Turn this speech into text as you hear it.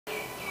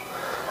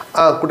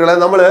കുട്ടികളെ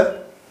നമ്മൾ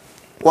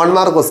 1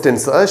 mark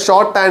questions, അതായത്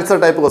ഷോർട്ട് ആൻസർ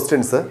ടൈപ്പ്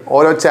ക്വസ്റ്റ്യൻസ്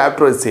ഓരോ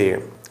ചാപ്റ്റർ വെച്ച്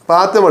ചെയ്യണം. അപ്പോൾ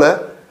ആദ്യം നമ്മൾ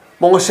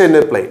motion in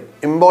A plain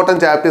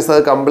important chapters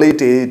അത്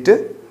കംപ്ലീറ്റ് ചെയ്തിട്ട്,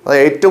 അത്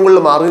ഏറ്റവും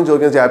കൂടുതൽ മാർക്കും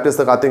ചോദിക്കുന്ന ചാപ്റ്റേഴ്സ്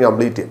ഒക്കെ ആദ്യം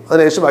കംപ്ലീറ്റ് ചെയ്യാം.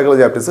 അതിനുശേഷം ബാക്കിയുള്ള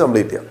ചാപ്റ്റേഴ്സ്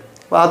കംപ്ലീറ്റ് ചെയ്യാം.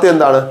 അപ്പോൾ ആദ്യം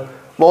എന്താണ്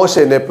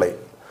മോഷൻ ഇൻ എ പ്ലെയിൻ.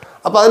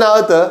 അപ്പോൾ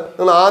അതിനകത്ത്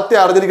നിങ്ങൾ ആദ്യം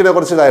അറിഞ്ഞിരിക്കുന്ന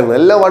കുറച്ച് കാര്യങ്ങൾ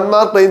എല്ലാം 1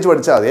 മാർക്ക് റേഞ്ച്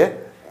പഠിച്ചാൽ മതി.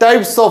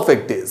 Types of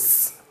vectors.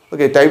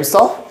 Okay, types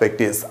of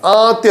vectors.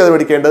 ആദ്യം അത്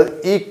പഠിക്കേണ്ടത്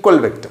ഈക്വൽ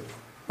വെക്റ്റർ.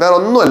 വേറെ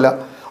ഒന്നുമല്ല,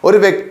 ഒരു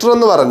വെക്റ്റർ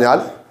എന്ന് പറഞ്ഞാൽ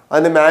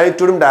അതിൻ്റെ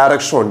മാഗ്നിറ്റ്യൂഡും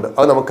ഡയറക്ഷനും ഉണ്ട്,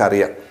 അത്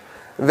നമുക്കറിയാം.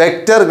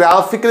 വെക്റ്റർ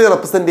ഗ്രാഫിക്കലി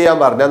റെപ്രസെൻറ്റ് ചെയ്യാൻ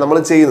പറഞ്ഞാൽ നമ്മൾ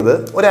ചെയ്യുന്നത്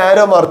ഒരു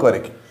ആരോ മാർക്ക്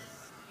വരയ്ക്കും.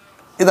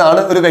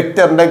 ഇതാണ് ഒരു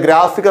വെക്റ്ററിൻ്റെ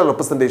ഗ്രാഫിക്കൽ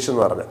റെപ്രസെൻറ്റേഷൻ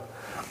എന്ന് പറഞ്ഞാൽ.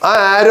 ആ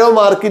ആരോ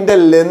മാർക്കിൻ്റെ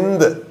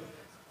ലെന്ത്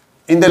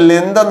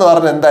എന്ന്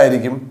പറഞ്ഞാൽ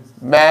എന്തായിരിക്കും?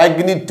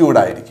 മാഗ്നിറ്റ്യൂഡ്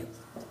ആയിരിക്കും.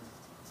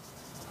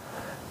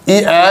 ഈ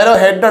ആരോ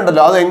ഹെഡ്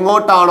ഉണ്ടല്ലോ, അത്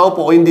എങ്ങോട്ടാണോ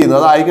പോയിന്റ്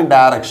ചെയ്യുന്നത് അതായിരിക്കും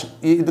ഡയറക്ഷൻ.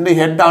 ഇതിൻ്റെ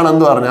ഹെഡ്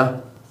ആണെന്ന് പറഞ്ഞാൽ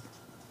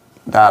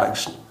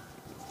ഡയറക്ഷൻ.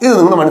 ഇത്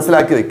നിങ്ങൾ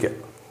മനസ്സിലാക്കി വെക്കുക.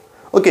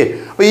 ഓക്കെ,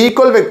 അപ്പോൾ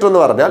ഈക്വൽ വെക്റ്റർ എന്ന്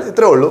പറഞ്ഞാൽ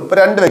ഇത്രേ ഉള്ളൂ. ഇപ്പോൾ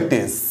 2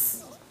 വെക്ടേഴ്സ്,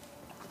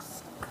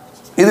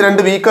 ഇത്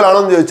രണ്ടും ഈക്വൽ ആണോ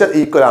എന്ന് ചോദിച്ചാൽ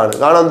ഈക്വൽ ആണ്.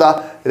 കാരണം എന്താ?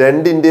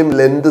 രണ്ടിൻ്റെയും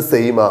ലെന്ത്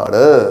സെയിം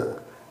ആണ്,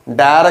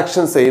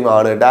 ഡയറക്ഷൻ സെയിം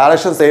ആണ്.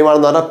 ഡയറക്ഷൻ സെയിം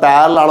ആണെന്ന് പറഞ്ഞാൽ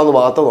പാരലൽ ആണോ എന്ന്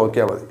മാത്രം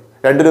നോക്കിയാൽ മതി.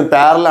 രണ്ടിനും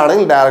പാരലൽ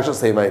ആണെങ്കിൽ ഡയറക്ഷൻ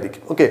സെയിം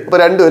ആയിരിക്കും. ഓക്കെ, അപ്പോൾ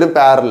രണ്ടുപേരും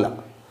പാരലലാണ്,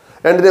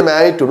 രണ്ടിൻ്റെ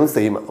മാഗ്നിറ്റ്യൂഡും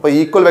സെയിം ആണ്. അപ്പോൾ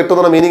ഈക്വൽ വെക്റ്റർ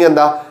എന്ന് പറഞ്ഞ മീനിങ്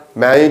എന്താ?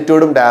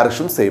 മാഗ്നിറ്റ്യൂഡും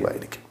ഡയറക്ഷനും സെയിം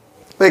ആയിരിക്കും.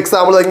 അപ്പോൾ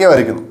എക്സാമ്പിൾ എങ്ങനെ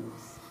വരയ്ക്കുന്നു?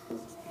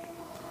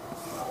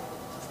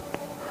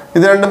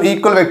 ഇത് രണ്ടും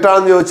ഈക്വൽ വെക്റ്റർ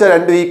ആണെന്ന് ചോദിച്ചാൽ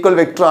രണ്ടും ഈക്വൽ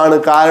വെക്റ്റർ ആണ്,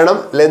 കാരണം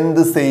ലെന്ത്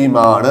സെയിം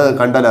ആണ്.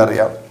 കണ്ടാൽ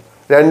അറിയാം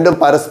രണ്ടും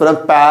പരസ്പരം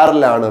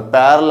പാരലാണ്.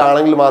 പാരലൽ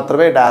ആണെങ്കിൽ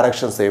മാത്രമേ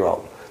ഡയറക്ഷൻ സെയിം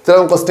ആവും. ചില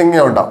ക്വസ്റ്റ്യൻ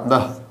ഇങ്ങനെ ഉണ്ടാവും, എന്താ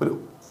ഒരു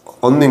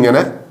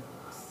ഒന്നിങ്ങനെ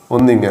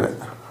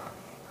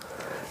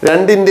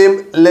രണ്ടിൻ്റെയും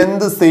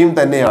ലെന്ത് സെയിം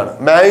തന്നെയാണ്,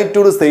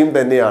 മാഗ്നിറ്റ്യൂഡ് സെയിം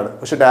തന്നെയാണ്,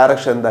 പക്ഷെ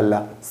ഡയറക്ഷൻ എന്തല്ല?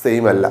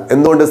 സെയിം അല്ല.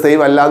 എന്തുകൊണ്ട്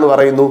സെയിം അല്ല എന്ന്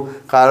പറയുന്നു?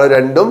 കാരണം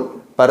രണ്ടും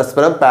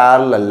പരസ്പരം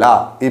പാരലൽ അല്ല.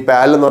 ഈ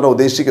പാരലൽ എന്ന് പറഞ്ഞാൽ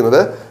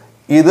ഉദ്ദേശിക്കുന്നത്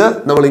ഇത്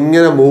നമ്മൾ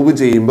ഇങ്ങനെ മൂവ്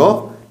ചെയ്യുമ്പോൾ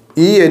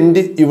ഈ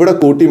എൻഡ് ഇവിടെ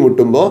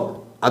കൂട്ടിമുട്ടുമ്പോൾ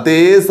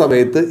അതേ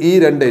സമയത്ത് ഈ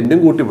 2 എൻഡും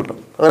കൂട്ടിമുട്ടും.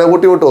 അങ്ങനെ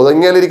കൂട്ടിമുട്ടുമോ?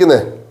 അതെങ്ങനെ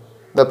ഇരിക്കുന്നത്?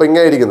 ഇതപ്പോൾ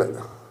ഇങ്ങനെ ഇരിക്കുന്നത്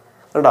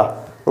കണ്ടാ?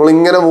 നമ്മൾ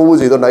ഇങ്ങനെ മൂവ്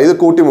ചെയ്തോണ്ടാ ഇത്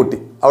കൂട്ടിമുട്ടി,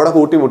 അവിടെ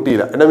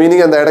കൂട്ടിമുട്ടിയില്ല. എൻ്റെ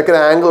മീനിങ് എന്താ? ഇടയ്ക്ക്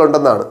ആംഗിൾ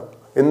ഉണ്ടെന്നാണ്.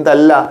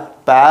 എന്തല്ല?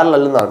 പാരലൽ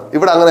അല്ലെന്നാണ്.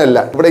 ഇവിടെ അങ്ങനെയല്ല,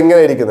 ഇവിടെ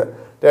ഇങ്ങനെ ഇരിക്കുന്നത്.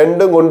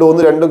 രണ്ടും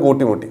കൊണ്ടുവന്ന് രണ്ടും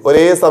കൂട്ടിമുട്ടി,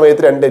 ഒരേ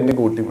സമയത്ത് 2 എൻഡും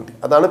കൂട്ടിമുട്ടി.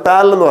 അതാണ്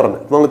പാരലൽ എന്ന്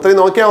പറഞ്ഞത്. നമ്മൾ ഇത്രയും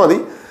നോക്കിയാൽ മതി.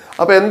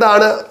 അപ്പോൾ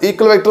എന്താണ്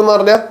ഈക്വൽ വെക്റ്റർ എന്ന്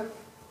പറഞ്ഞാൽ?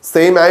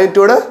 Same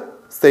magnitude,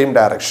 same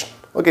direction.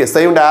 Okay,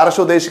 same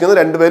direction ഉദ്ദേശിക്കുന്നത്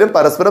രണ്ടുപേരും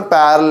പരസ്പരം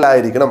പാരലൽ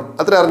ആയിരിക്കണം,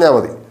 അത്ര അറിഞ്ഞാൽ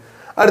മതി.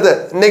 അടുത്ത്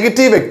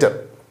നെഗറ്റീവ് വെക്റ്റർ.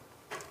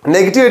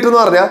 നെഗറ്റീവ് വെക്റ്റർ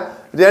എന്ന് പറഞ്ഞാൽ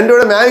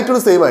രണ്ടുപേരുടെ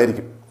മാഗ്നിറ്റ്യൂഡ് സെയിം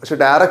ആയിരിക്കും, പക്ഷെ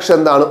ഡയറക്ഷൻ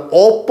എന്താണ്?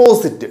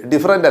 ഓപ്പോസിറ്റ്,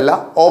 ഡിഫറൻ്റ് അല്ല,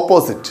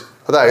 ഓപ്പോസിറ്റ്.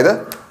 അതായത്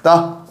ദാ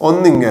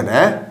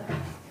ഒന്നിങ്ങനെ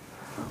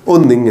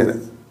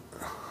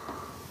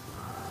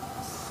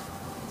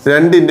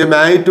രണ്ടിൻ്റെ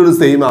മാഗ്നിറ്റ്യൂഡ്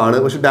സെയിം ആണ്,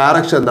 പക്ഷെ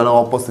ഡയറക്ഷൻ എന്താണ്?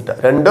 ഓപ്പോസിറ്റ്.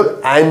 രണ്ടും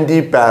ആൻറ്റി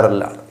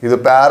പാരലാണ്. ഇത്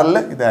പാരലൽ,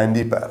 ഇത്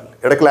ആൻറ്റി പാരലൽ.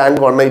 ഇടയ്ക്ക്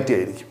ആംഗിൾ 180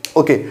 ആയിരിക്കും.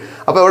 ഓക്കെ,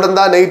 അപ്പോൾ ഇവിടെ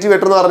എന്താ നെഗറ്റീവ്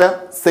വെക്റ്റർ എന്ന് പറഞ്ഞാൽ?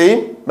 Same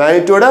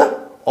magnitude,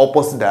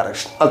 opposite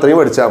direction. അത്രയും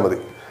പഠിച്ചാൽ മതി.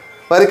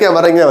 വരയ്ക്കാം,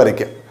 ഇങ്ങനെ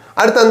വരയ്ക്കാം.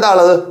 അടുത്ത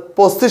എന്താണത്?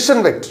 പൊസിഷൻ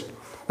വെക്റ്റർ,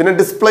 പിന്നെ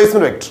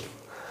ഡിസ്പ്ലേസ്മെൻറ്റ് വെക്റ്റർ.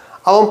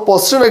 അപ്പം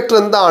പൊസിഷൻ വെക്റ്റർ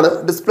എന്താണ്,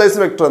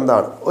 ഡിസ്പ്ലേസ്മെൻറ്റ് വെക്റ്റർ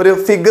എന്താണ്? ഒരു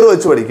ഫിഗർ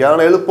വെച്ച് പഠിക്കുക,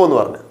 ആണ് എളുപ്പം എന്ന്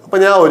പറഞ്ഞു. അപ്പോൾ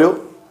ഞാൻ ഒരു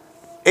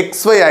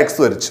XY ആക്സ്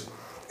വരച്ചു.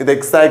 ഇത്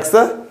X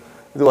ആക്സ്,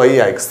 ഇത് Y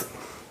ആക്സ്.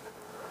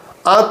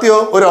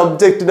 ആദ്യം ഒരു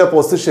ഒബ്ജക്റ്റിൻ്റെ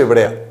പൊസിഷൻ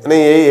എവിടെയാണ്?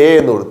 അങ്ങനെ A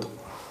എന്ന് കൊടുത്തു.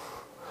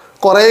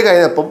 കുറേ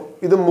കഴിഞ്ഞപ്പം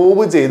ഇത്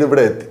മൂവ് ചെയ്ത്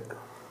ഇവിടെ എത്തി.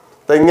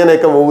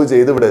 ഇങ്ങനെയൊക്കെ മൂവ്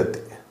ചെയ്ത് ഇവിടെ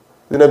എത്തി.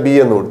 ഇതിനെ B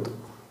എന്ന് കൊടുത്തു.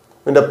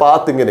 ഇതിൻ്റെ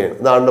പാത്ത് ഇങ്ങനെയാണ്,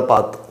 ഇതാണ്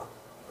പാത്ത്.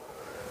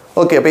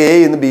 ഓക്കെ, അപ്പോൾ A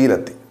നിന്ന്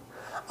Bയിലെത്തി.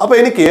 അപ്പോൾ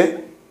എനിക്ക്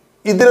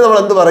ഇതിനെ നമ്മൾ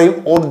എന്ത് പറയും?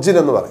 ഒറിജിൻ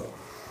എന്ന് പറയും.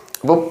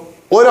 അപ്പം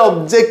ഒരു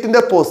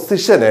ഒബ്ജക്റ്റിൻ്റെ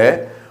പൊസിഷനെ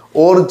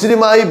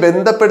ഒറിജിനുമായി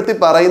ബന്ധപ്പെടുത്തി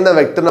പറയുന്ന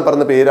വെക്ടറിനെ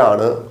പറയുന്ന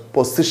പേരാണ്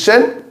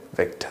പൊസിഷൻ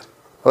വെക്ടർ.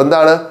 അപ്പോൾ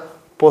എന്താണ്?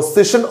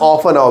 Position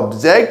of an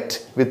object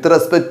with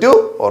respect to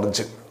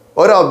origin.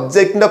 ഒരു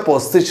ഒബ്ജക്റ്റിൻ്റെ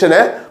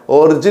പൊസിഷനെ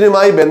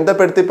ഒറിജിനുമായി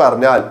ബന്ധപ്പെടുത്തി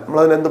പറഞ്ഞാൽ നമ്മൾ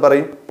അതിനെന്ത്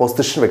പറയും?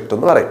 പൊസിഷൻ വെക്ടർ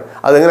എന്ന് പറയും.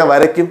 അതെങ്ങനെ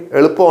വരയ്ക്കും?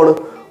 എളുപ്പമാണ്.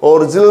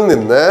 ഒറിജിനിൽ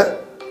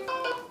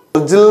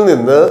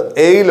നിന്ന്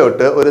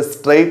എയിലോട്ട് ഒരു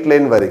സ്ട്രെയിറ്റ്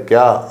ലൈൻ വരയ്ക്കുക.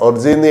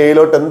 ഒറിജിനിൽ നിന്ന്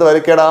എയിലോട്ട് എന്ത്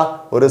വരയ്ക്കടാ?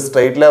 ഒരു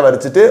സ്ട്രെയിറ്റ് ലൈൻ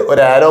വരച്ചിട്ട്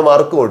ഒരു ആരോ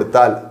മാർക്ക്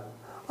കൊടുത്താൽ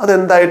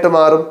അതെന്തായിട്ട്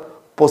മാറും?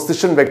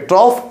 പൊസിഷൻ വെക്ടർ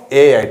ഓഫ്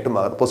എ ആയിട്ട്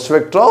മാറും. Position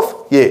vector of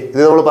A.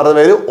 ഇത് നമ്മൾ പറഞ്ഞ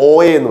പേര്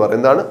OA എന്ന് പറയും.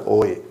 എന്താണ്?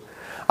 OA.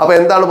 അപ്പോൾ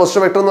എന്താണ്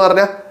പൊസിഷൻ വെക്ടർ എന്ന്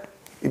പറഞ്ഞാൽ?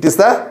 It is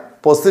the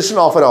position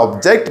of N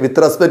object with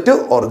respect to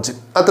origin.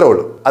 അത്രേ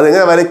ഉള്ളൂ.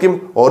 അതെങ്ങനെ വരയ്ക്കും?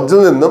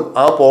 ഒറിജിനിൽ നിന്നും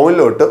ആ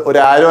പോയിന്റിലോട്ട് ഒരു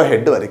ആരോ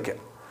ഹെഡ് വരയ്ക്കുക.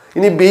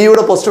 ഇനി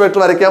ബിയുടെ പൊസിഷൻ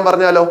വെക്ടർ വരയ്ക്കാൻ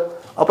പറഞ്ഞാലോ?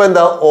 അപ്പോൾ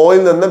എന്താ?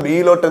 Oയിൽ നിന്ന്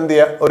Bയിലോട്ട് എന്ത്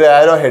ചെയ്യുക? ഒരു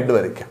ആരോ ഹെഡ്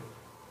വരയ്ക്കുക.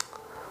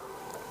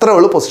 അത്രേ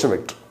ഉള്ളൂ പൊസിഷൻ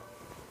വെക്ടർ.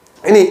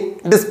 ഇനി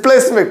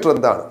ഡിസ്പ്ലേസ്മെന്റ് വെക്ടർ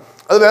എന്താണ്?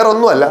 അത് വേറെ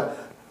ഒന്നുമല്ല,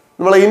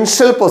 നമ്മളെ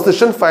initial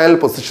position, final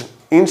position.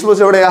 Initial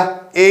position എവിടെയാ?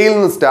 എയിൽ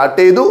നിന്ന് സ്റ്റാർട്ട്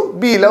ചെയ്തു,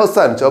 ബിയിൽ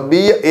അവസാനിച്ചു.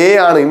 A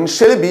ആണ്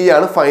ഇനിഷ്യൽ, B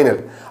ആണ് ഫൈനൽ.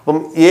 അപ്പം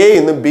Aയിൽ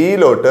നിന്ന്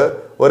Bയിലോട്ട്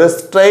ഒരു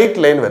സ്ട്രെയിറ്റ്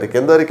ലൈൻ വരയ്ക്കുക.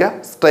 എന്ത് വരയ്ക്കുക?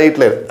 Straight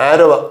line.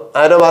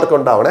 Arrow mark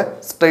ഉണ്ടാവണേ,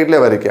 straight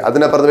line വരയ്ക്കുക.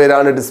 അതിനെ പറഞ്ഞ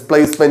പേരാണ്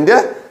ഡിസ്പ്ലേസ്മെന്റ്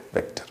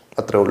വെക്ടർ.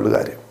 അത്രേ ഉള്ളൂ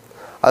കാര്യം.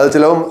 അത്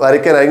ചിലവും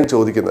വരയ്ക്കാനായിരിക്കും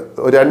ചോദിക്കുന്നത്.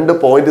 ഒരു 2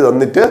 പോയിന്റ്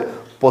തന്നിട്ട്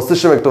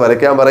പൊസിഷൻ വെക്ടർ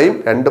വരയ്ക്കാൻ പറയും.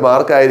 2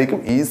 മാർക്കായിരിക്കും.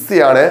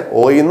 ഈസിയാണ്.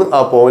 ഒയിന്ന് ആ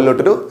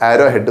പോയിന്റിലോട്ടൊരു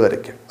ആരോ ഹെഡ്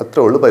വരയ്ക്കുക.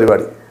 അത്രേ ഉള്ളൂ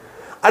പരിപാടി.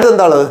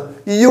 അടുത്തെന്താണത്?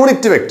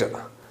 Unit vector.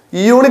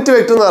 യൂണിറ്റ്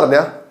വെക്ടർ എന്ന്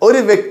പറഞ്ഞാൽ ഒരു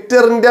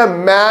വെക്ടറിൻ്റെ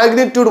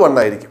മാഗ്നിറ്റ്യൂഡ് 1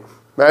 ആയിരിക്കും.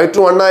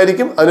 മാഗ്നിറ്റ്യൂഡ് 1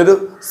 ആയിരിക്കും. അതിനൊരു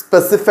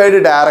സ്പെസിഫൈഡ്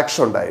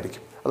ഡയറക്ഷൻ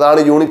ഉണ്ടായിരിക്കും. അതാണ്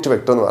യൂണിറ്റ്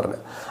വെക്ടർ എന്ന്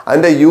പറഞ്ഞാൽ.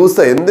 അതിൻ്റെ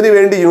യൂസ് എന്തിനു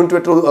വേണ്ടി യൂണിറ്റ്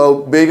വെക്ടർ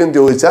ഉപയോഗിക്കുന്നു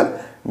ചോദിച്ചാൽ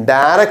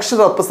ഡയറക്ഷൻ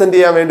റെപ്രസെൻറ്റ്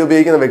ചെയ്യാൻ വേണ്ടി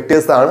ഉപയോഗിക്കുന്ന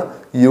വെക്ടേഴ്സാണ്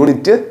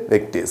യൂണിറ്റ്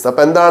വെക്ടേഴ്സ്.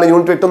 അപ്പോൾ എന്താണ്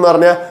യൂണിറ്റ് വെക്ടർ എന്ന്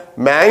പറഞ്ഞാൽ?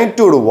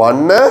 മാഗ്നിറ്റ്യൂഡ്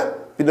 1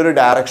 പിന്നെ ഒരു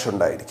ഡയറക്ഷൻ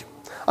ഉണ്ടായിരിക്കും.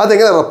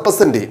 അതെങ്ങനെ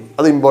റെപ്രസെൻറ്റ് ചെയ്യും?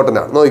 അത് ഇമ്പോർട്ടൻ്റ്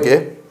ആണ്. നോക്കിയേ,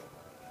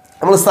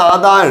 നമ്മൾ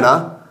സാധാരണ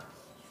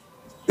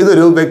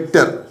ഇതൊരു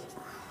വെക്ടർ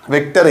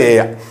എ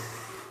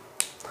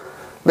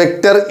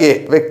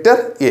വെക്ടർ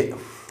എ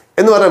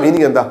എന്ന് പറഞ്ഞാൽ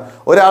മീനിങ് എന്താ?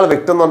 ഒരാൾ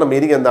വെക്ടർ എന്ന് പറഞ്ഞ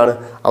മീനിങ് എന്താണ്?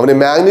 അവന്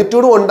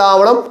മാഗ്നിറ്റ്യൂഡും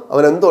ഉണ്ടാവണം,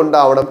 അവൻ എന്തും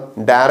ഉണ്ടാവണം,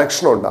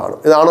 ഡയറക്ഷനും ഉണ്ടാവണം.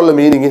 ഇതാണല്ലോ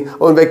മീനിങ്.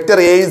 അവൻ vector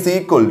A is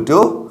equal to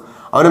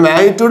അവന്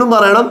മാഗ്നിറ്റ്യൂഡും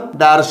പറയണം,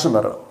 ഡയറക്ഷനും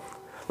പറയണം.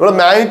 നമ്മൾ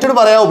മാഗ്നിറ്റ്യൂഡ്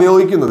പറയാൻ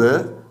ഉപയോഗിക്കുന്നത്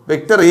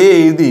വെക്ടർ എ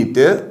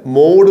എഴുതിയിട്ട്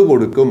മോഡ്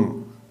കൊടുക്കും.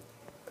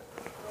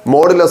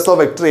 മോഡുലസ് ഓഫ്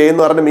വെക്ടർ എ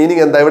എന്ന് പറഞ്ഞ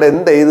മീനിങ് എന്താ? ഇവിടെ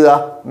എന്ത് എഴുതുക?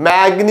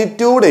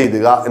 മാഗ്നിറ്റ്യൂഡ്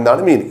എഴുതുക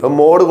എന്നാണ് മീനിങ്. അപ്പം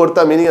മോഡ് കൊടുത്ത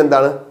മീനിങ്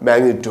എന്താണ്?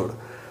 മാഗ്നിറ്റ്യൂഡ്.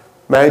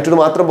 മാഗ്നിറ്റ്യൂഡ്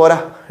മാത്രം പോരാ,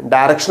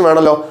 ഡയറക്ഷൻ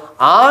വേണമല്ലോ.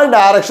 ആ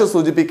ഡയറക്ഷൻ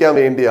സൂചിപ്പിക്കാൻ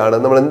വേണ്ടിയാണ്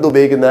നമ്മൾ എന്ത്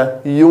ഉപയോഗിക്കുന്നത്?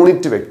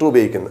 യൂണിറ്റ് വെക്ടർ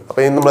ഉപയോഗിക്കുന്നത്.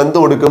 അപ്പം നമ്മൾ എന്ത്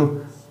കൊടുക്കും?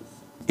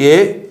 എ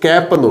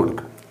ക്യാപ്പ് എന്ന്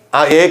കൊടുക്കും. ആ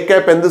എ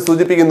ക്യാപ്പ് എന്ത്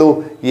സൂചിപ്പിക്കുന്നു?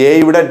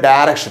 എയുടെ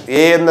ഡയറക്ഷൻ,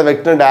 എ എന്ന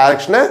വെക്ടറിന്റെ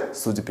ഡയറക്ഷനെ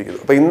സൂചിപ്പിക്കുന്നു.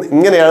 അപ്പം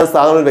ഇങ്ങനെയാണ്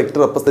സാധാരണ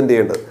വെക്ടർ റെപ്രസെന്റ്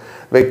ചെയ്യേണ്ടത്.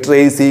 Vector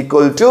A is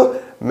equal to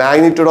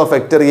magnitude of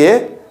vector A,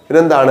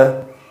 പിന്നെന്താണ്?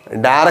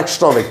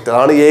 ഡയറക്ഷൻ ഓഫ് വെക്ടർ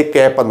ആണ് എ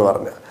ക്യാപ്പ് എന്ന്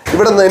പറഞ്ഞത്.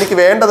 ഇവിടെ നിന്ന് എനിക്ക്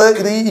വേണ്ടത്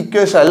ഇത് ഈ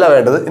ഇക്വേഷൻ അല്ല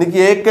വേണ്ടത്, എനിക്ക്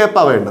എ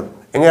ക്യാപ്പാണ് വേണ്ടത്.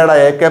 എങ്ങനെയാണ്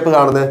എ ക്യാപ്പ്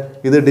കാണുന്നത്?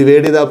 ഇത്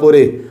ഡിവൈഡ് ചെയ്താൽ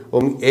പോരെ.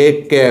 അപ്പം A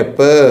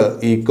cap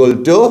equal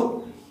to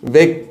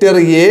vector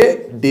A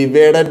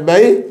divided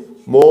by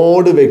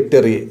mode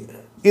vector A.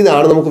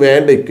 ഇതാണ് നമുക്ക്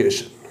വേണ്ട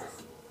ഇക്വേഷൻ.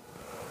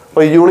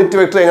 അപ്പോൾ യൂണിറ്റ്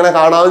വെക്ടർ എങ്ങനെ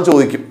കാണാമെന്ന്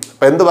ചോദിക്കും.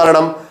 അപ്പം എന്ത്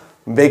പറയണം?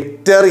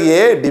 Vector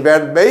A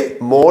divide by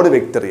mode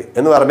vector A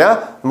എന്ന് പറഞ്ഞാൽ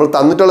നമ്മൾ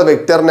തന്നിട്ടുള്ള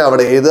വെക്ടറിനെ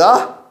അവിടെ എഴുതുക,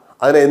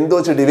 അതിനെ എന്ത്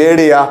വെച്ച്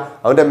ഡിവൈഡ് ചെയ്യുക?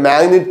 അവൻ്റെ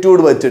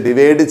മാഗ്നിറ്റ്യൂഡ് വെച്ച്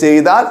ഡിവൈഡ്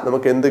ചെയ്താൽ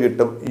നമുക്ക് എന്ത്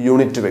കിട്ടും?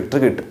 യൂണിറ്റ് വെക്ടർ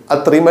കിട്ടും.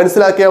 അത്രയും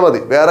മനസ്സിലാക്കിയാൽ മതി.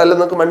 വേറെ എല്ലാം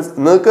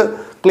നിങ്ങൾക്ക്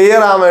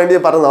ക്ലിയർ ആവാൻ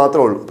വേണ്ടി പറഞ്ഞ്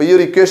മാത്രമേ ഉള്ളൂ. അപ്പോൾ ഈ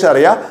ഒരു ഇക്വേഷൻ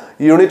അറിയാം.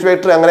 യൂണിറ്റ്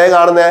വെക്ടർ എങ്ങനെ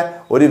കാണുന്നത്?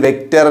 ഒരു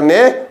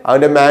വെക്ടറിനെ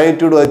അവൻ്റെ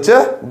മാഗ്നിറ്റ്യൂഡ് വെച്ച്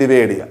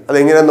ഡിവൈഡ് ചെയ്യുക.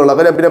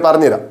 അതെങ്ങനെയാണെന്നുള്ളത് അപ്പം പിന്നെ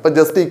പറഞ്ഞുതരാം. അപ്പം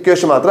ജസ്റ്റ്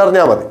ഇക്വേഷൻ മാത്രം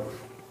അറിഞ്ഞാൽ മതി.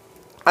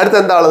 അടുത്ത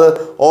എന്താണത്?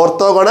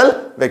 Orthogonal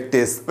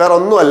vectors. വേറെ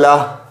ഒന്നുമല്ല,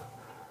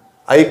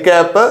 I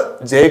cap,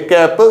 J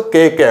cap,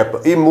 K cap.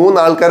 ഈ 3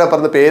 ആൾക്കാരെ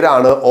പറഞ്ഞ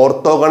പേരാണ്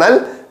ഓർത്തോഗണൽ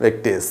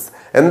വെക്ടേഴ്സ്.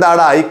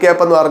 എന്താണ് ഐ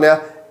ക്യാപ്പ് എന്ന് പറഞ്ഞാൽ?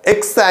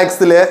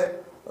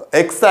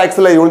 എക്സ്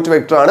ആക്സിലെ യൂണിറ്റ്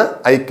വെക്ടർ ആണ്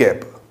I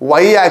cap,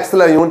 Y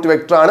ആക്സിലെ unit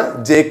vector ആണ്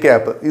J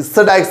cap,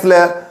 Z ആക്സിലെ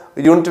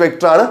unit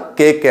vector ആണ്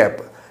കെ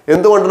ക്യാപ്പ്.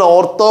 എന്തുകൊണ്ടാണ്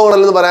ഓർത്തോഗണൽ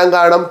എന്ന് പറയാൻ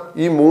കാരണം?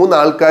 ഈ 3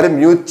 ആൾക്കാർ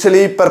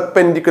മ്യൂച്വലി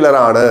പെർപെൻഡിക്കുലർ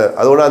ആണ്.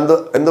 അതുകൊണ്ട്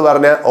എന്ത്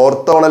പറഞ്ഞ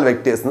ഓർത്തോഗണൽ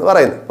വെക്ടേഴ്സ് എന്ന്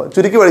പറയുന്നത്.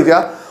 ചുരുക്കി പഠിക്കുക,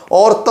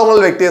 ഓർത്തോഗണൽ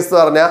വെക്ടേഴ്സ് എന്ന്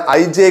പറഞ്ഞാൽ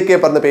ഐ ജെ കെ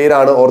പറഞ്ഞ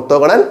പേരാണ്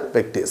ഓർത്തോഗണൽ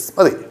വെക്ടേഴ്സ്.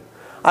 മതി.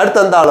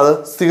 അടുത്തെന്താണത്?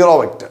 Zero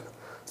vector.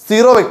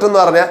 സീറോ വെക്ടർ എന്ന്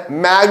പറഞ്ഞാൽ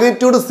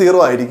മാഗ്നിറ്റ്യൂഡ് 0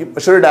 ആയിരിക്കും,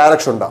 പക്ഷെ ഒരു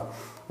ഡയറക്ഷൻ ഉണ്ടാവും.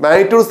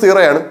 മാഗ്നിറ്റ്യൂഡ്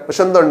 0 ആണ്,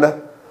 പക്ഷെ എന്തുണ്ട്?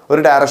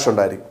 ഒരു ഡയറക്ഷൻ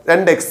ഉണ്ടായിരിക്കും.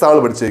 2 എക്സാമ്പിൾ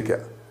പഠിച്ചു വയ്ക്കുക.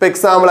 ഇപ്പം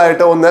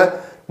എക്സാമ്പിളായിട്ട് ഒന്ന്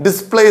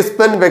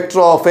displacement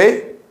vector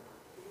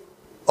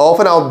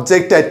of an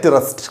object at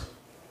rest.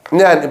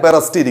 ഞാൻ ഇപ്പം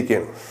റെസ്റ്റ്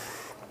ഇരിക്കുകയാണ്.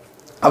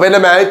 അപ്പോൾ എൻ്റെ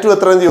മാഗ്നിറ്റ്യൂഡ്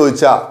എത്രയെന്ന്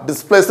ചോദിച്ചാൽ,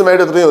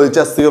 ഡിസ്പ്ലേസ്മെന്റ് എത്രയെന്ന്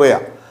ചോദിച്ചാൽ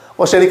 0.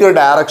 പക്ഷെ എനിക്കൊരു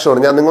ഡയറക്ഷൻ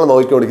ഉണ്ട്. ഞാൻ നിങ്ങൾ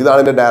നോക്കിക്കൊണ്ടിരിക്കും.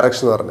 ഇതാണ് എൻ്റെ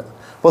ഡയറക്ഷൻ എന്ന് പറഞ്ഞത്.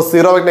 അപ്പോൾ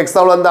സീറോ വെക്ടർ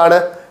എക്സാമ്പിൾ എന്താണ്?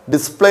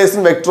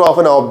 Displacement vector of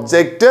an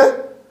object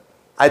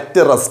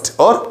at rest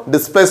or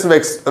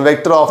displacement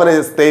vector of an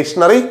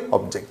stationery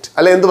object.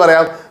 അല്ലെ എന്ത്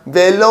പറയാം?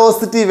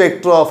 Velocity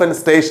vector of an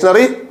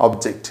stationery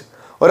object.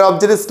 ഒരു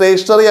ഒബ്ജക്റ്റ്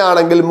സ്റ്റേഷനറി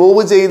ആണെങ്കിൽ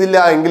മൂവ് ചെയ്തില്ല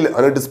എങ്കിൽ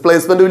അതിന്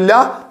ഡിസ്പ്ലേസ്മെന്റും ഇല്ല,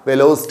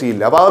 വെലോസിറ്റി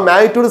ഇല്ല. അപ്പോൾ ആ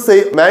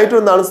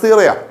മാഗ്നിറ്റ്യൂഡ് എന്താണ്?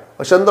 0.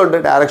 പക്ഷെ എന്തുണ്ട്?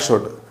 ഡയറക്ഷൻ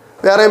ഉണ്ട്.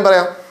 വേറെയും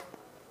പറയാം,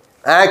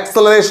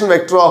 acceleration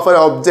vector of an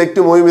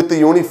object moving with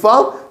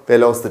uniform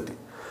velocity.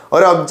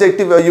 ഒരു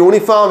ഒബ്ജക്റ്റ്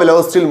യൂണിഫോം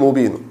വെലോസിറ്റിയിൽ മൂവ്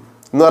ചെയ്യുന്നു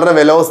എന്ന് പറഞ്ഞാൽ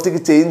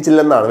വെലോസിറ്റിക്ക് ചേഞ്ച്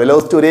ഇല്ലെന്നാണ്.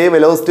 വെലോസിറ്റി ഒരേ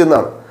വെലോസിറ്റി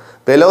എന്നാണ്.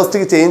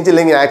 വെലോസിറ്റിക്ക് ചേഞ്ച്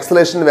ഇല്ലെങ്കിൽ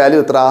ആക്സലറേഷൻ്റെ വാല്യൂ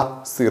എത്ര?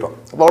 0.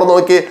 അപ്പോൾ അവിടെ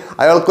നോക്കി,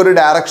 അയാൾക്കൊരു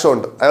ഡയറക്ഷൻ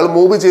ഉണ്ട്, അയാൾ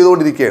മൂവ്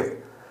ചെയ്തുകൊണ്ടിരിക്കുകയാണ്,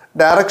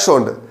 ഡയറക്ഷൻ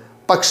ഉണ്ട്.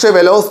 പക്ഷെ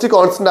വെലോസിറ്റി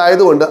കോൺസ്റ്റന്റ്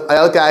ആയതുകൊണ്ട്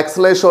അയാൾക്ക്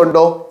ആക്സലേഷൻ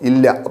ഉണ്ടോ?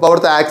 ഇല്ല. അപ്പോൾ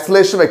അവിടുത്തെ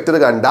ആക്സലേഷൻ വെക്ടർ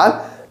കണ്ടാൽ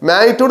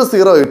മാഗ്നിറ്റ്യൂഡ്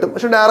 0 കിട്ടും,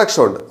 പക്ഷെ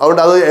ഡയറക്ഷൻ ഉണ്ട്.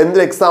 അതുകൊണ്ട് അത്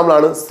എന്തൊരു എക്സാമ്പിൾ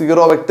ആണ്?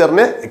 സീറോ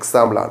വെക്ടറിന്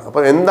എക്സാമ്പിൾ ആണ്.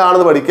 അപ്പോൾ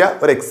എന്താണെന്ന് പഠിക്കുക,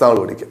 ഒരു എക്സാമ്പിൾ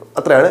പഠിക്കുക.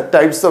 അത്രയാണ്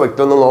ടൈപ്സ് ഓഫ്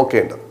വെക്ടർ എന്ന്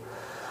നോക്കേണ്ടത്.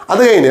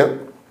 അത് കഴിഞ്ഞ്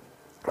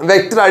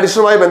വെക്ടർ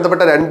അഡീഷനുമായി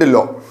ബന്ധപ്പെട്ട 2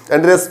 ലോ,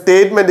 2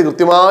 സ്റ്റേറ്റ്മെന്റ്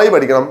കൃത്യമായി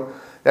പഠിക്കണം.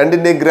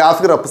 2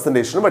 ഗ്രാഫിക്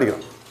റെപ്രസെൻറ്റേഷനും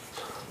പഠിക്കണം.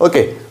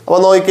 ഓക്കെ,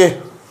 അപ്പോൾ നോക്കിക്കേ.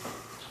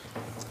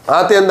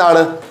 ആദ്യം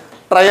എന്താണ്?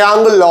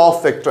 Triangle law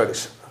of vector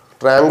addition.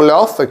 Triangle law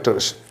of vector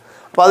addition.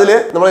 അപ്പോൾ അതിൽ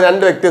നമ്മൾ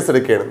 2 വെക്ടേഴ്സ്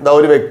എടുക്കുകയാണ്. ഇതാ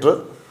ഒരു വെക്ടർ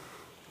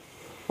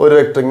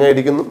ഇങ്ങനെ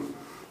ഇരിക്കുന്നു,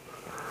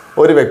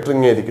 ഒരു വെക്ടർ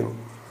ഇങ്ങനെ ഇരിക്കുന്നു.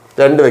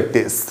 2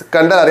 വെക്ടേഴ്സ്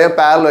കണ്ടാൽ അറിയാം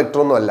പാരലൽ വെക്ടർ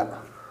ഒന്നും അല്ല.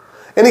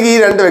 എനിക്ക് ഈ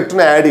 2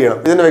 വെക്ടറിനെ ആഡ് ചെയ്യണം.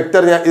 ഇതിന്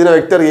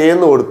വെക്ടർ എ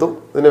എന്ന് കൊടുത്തു,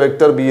 ഇതിന്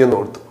വെക്ടർ ബി എന്ന്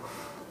കൊടുത്തു.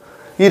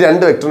 ഈ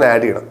 2 വെക്ടറിനെ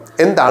ആഡ് ചെയ്യണം.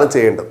 എന്താണ്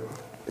ചെയ്യേണ്ടത്?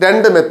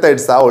 2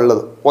 മെത്തേഡ്സാണ്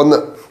ഉള്ളത്. ഒന്ന്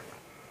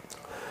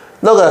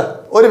നോക്ക്,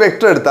 ഒരു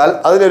വെക്ടർ എടുത്താൽ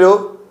അതിനൊരു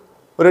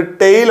ഒരു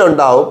ടെയിൽ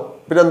ഉണ്ടാവും,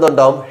 പിന്നെ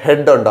എന്തുണ്ടാവും,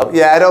 ഹെഡ് ഉണ്ടാവും. ഈ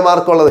ആരോ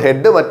മാർക്ക് ഉള്ളത്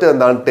ഹെഡ്,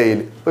 മറ്റെന്താണ് ടെയിൽ.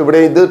 അപ്പോൾ ഇവിടെ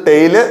ഇത്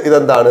ടെയിൽ,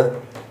 ഇതെന്താണ്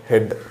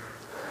ഹെഡ്.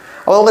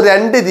 അപ്പോൾ നമുക്ക്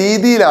രണ്ട്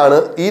രീതിയിലാണ്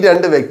ഈ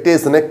രണ്ട്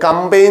വെക്ടേഴ്സിനെ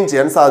കമ്പൈൻ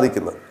ചെയ്യാൻ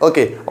സാധിക്കുന്നത്.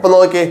 ഓക്കെ, അപ്പോൾ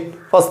നോക്കിയേ,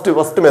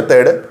 first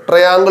method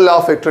triangle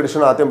of vector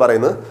addition ആദ്യം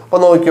പറയുന്നത്. അപ്പോൾ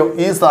നോക്കിയോ,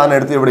 ഈ സാധനം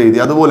എടുത്ത് ഇവിടെ എഴുതി,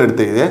 അതുപോലെ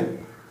എടുത്ത് എഴുതിയേ.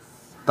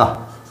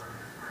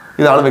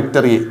 ഇതാണ്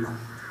വെക്ടർ എ.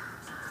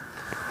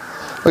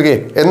 ഓക്കെ,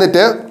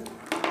 എന്നിട്ട്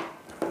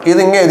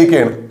ഇതിങ്ങനെ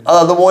ഇരിക്കുകയാണ്, അത്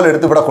അതുപോലെ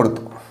എടുത്ത് ഇവിടെ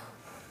കൊടുത്തു,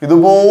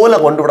 ഇതുപോലെ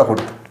കൊണ്ട് ഇവിടെ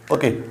കൊടുത്തു.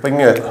 ഓക്കെ, അപ്പം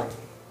ഇങ്ങനെ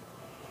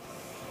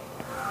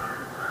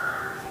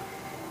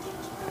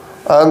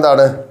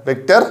അതെന്താണ്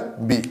വെക്ടർ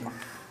ബി.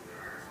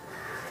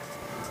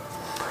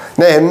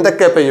 ഞാൻ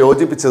എന്തൊക്കെ ഇപ്പം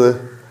യോജിപ്പിച്ചത്?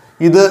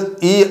 ഇത്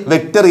ഈ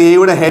വെക്ടർ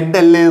എയുടെ ഹെഡ്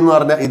അല്ലേ എന്ന്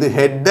പറഞ്ഞാൽ ഇത്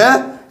ഹെഡ്,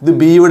 ഇത്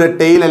ബിയുടെ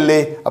ടെയിൽ അല്ലേ.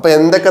 അപ്പം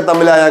എന്തൊക്കെ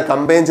തമ്മിലാണ് ഞാൻ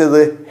കമ്പൈൻ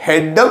ചെയ്തത്?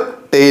 ഹെഡും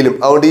ടെയിലും.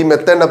 അതുകൊണ്ട് ഈ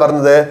മെത്തേഡിനെ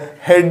പറഞ്ഞത്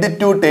ഹെഡ്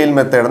ടു ടെയിൽ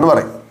മെത്തേഡ് എന്ന്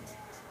പറയും.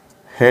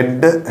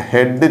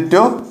 ഹെഡ്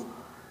ടു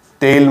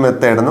ടെയിൽ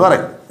മെത്തേഡ് എന്ന്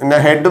പറയും. പിന്നെ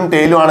ഹെഡും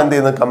ടെയിലും ആണ് എന്ത്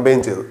ചെയ്യുന്നത്, കമ്പൈൻ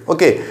ചെയ്തത്.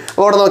 ഓക്കെ,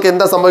 അപ്പോൾ അവിടെ നോക്കി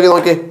എന്താ സംഭവിക്കുന്നത്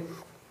നോക്കിയേ,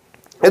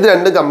 ഇത്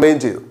രണ്ടും കമ്പൈൻ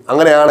ചെയ്തു.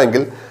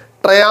 അങ്ങനെയാണെങ്കിൽ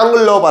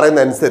ട്രയാങ്കിൾ ലോ പറയുന്ന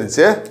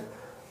അനുസരിച്ച്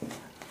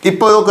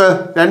ഇപ്പോൾ നോക്ക്,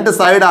 രണ്ട്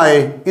സൈഡായേ,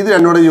 ഇത്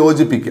രണ്ടും കൂടെ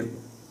യോജിപ്പിക്കുക.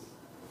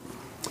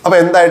 അപ്പോൾ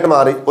എന്തായിട്ട്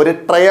മാറി, ഒരു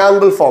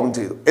ട്രയാങ്കിൾ ഫോം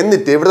ചെയ്തു.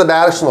 എന്നിട്ട് ഇവിടുത്തെ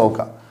ഡയറക്ഷൻ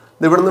നോക്കുക,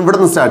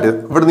 ഇവിടുന്ന് സ്റ്റാർട്ട് ചെയ്തു.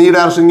 ഇവിടുന്ന് ഈ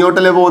ഡയറക്ഷൻ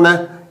ഇങ്ങോട്ടല്ലേ പോകുന്നത്,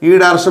 ഈ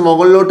ഡയറക്ഷൻ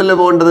മുകളിലോട്ടല്ലേ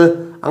പോകേണ്ടത്.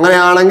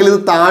 അങ്ങനെയാണെങ്കിൽ ഇത്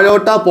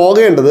താഴോട്ടാ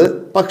പോകേണ്ടത്.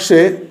 പക്ഷേ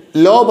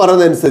ലോ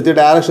പറയുന്നതനുസരിച്ച്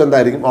ഡയറക്ഷൻ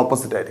എന്തായിരിക്കും,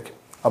 ഓപ്പോസിറ്റ് ആയിരിക്കും.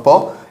 അപ്പോൾ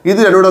ഇത്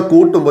രണ്ടും കൂടെ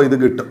കൂട്ടുമ്പോൾ ഇത്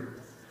കിട്ടും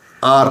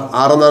ആർ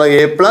എന്ന് പറഞ്ഞാൽ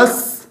എ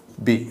പ്ലസ്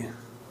ബി.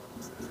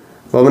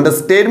 അപ്പോൾ അവൻ്റെ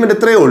സ്റ്റേറ്റ്മെൻറ്റ്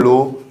ഇത്രയേ ഉള്ളൂ.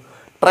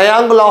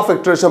 ട്രയാങ്കിൾ ഓഫ്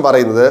വെക്ടറേഷൻ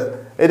പറയുന്നത്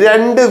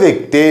രണ്ട്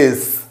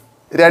വെക്ടേഴ്സ്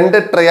രണ്ട്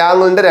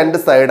ട്രയാങ്കിളിൻ്റെ രണ്ട്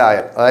സൈഡായ,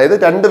 അതായത്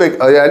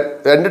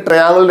രണ്ട്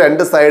ട്രയാങ്കിളിൻ്റെ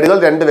രണ്ട് സൈഡുകൾ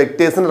രണ്ട്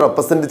വെക്ടേഴ്സിനെ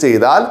റെപ്രസെൻറ്റ്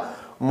ചെയ്താൽ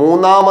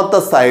മൂന്നാമത്തെ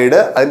സൈഡ്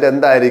അതിൻ്റെ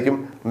എന്തായിരിക്കും,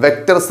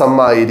 വെക്ടർ സം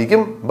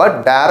ആയിരിക്കും. ബട്ട്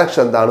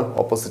ഡയറക്ഷൻ എന്താണ്,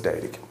 ഓപ്പോസിറ്റ്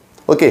ആയിരിക്കും.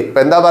 ഓക്കെ,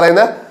 ഇപ്പം എന്താ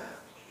പറയുന്നത്,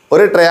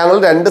 ഒരു ട്രയാങ്കിൾ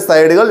രണ്ട്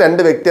സൈഡുകൾ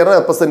രണ്ട് വെക്ടറിനെ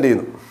റെപ്രസെൻറ്റ്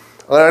ചെയ്യുന്നു.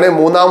 അങ്ങനെയാണെങ്കിൽ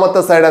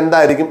മൂന്നാമത്തെ സൈഡ്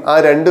എന്തായിരിക്കും, ആ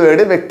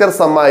രണ്ടുപേരുടെ വെക്ടർ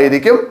സം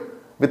ആയിരിക്കും,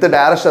 വിത്ത്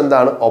ഡയറക്ഷൻ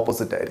എന്താണ്,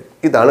 ഓപ്പോസിറ്റ് ആയിരിക്കും.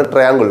 ഇതാണ്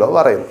ട്രയാങ്കിൾ ലോ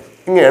പറയുന്നത്.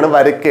 ഇങ്ങനെയാണ്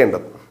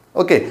വരയ്ക്കേണ്ടത്.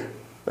 ഓക്കെ,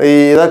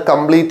 ഇത്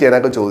കംപ്ലീറ്റ്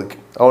ചെയ്യാനൊക്കെ ചോദിക്കും.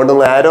 അതുകൊണ്ട്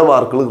നിങ്ങൾ ആരോ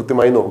മാർക്കുകൾ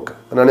കൃത്യമായി നോക്കുക.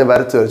 എന്നാണ്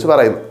വരച്ച്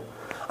പറയുന്നത്.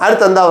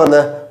 അടുത്ത് എന്താ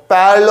പറയുന്നത്,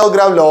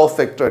 parallelogram law of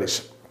vector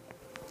addition.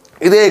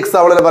 ഇതേ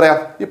എക്സാമ്പിളിൽ പറയാം.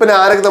 ഇപ്പം ഞാൻ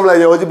ആരൊക്കെ നമ്മൾ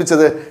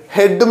യോജിപ്പിച്ചത്,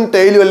 ഹെഡും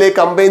ടെയിലും അല്ലേ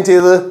കമ്പൈൻ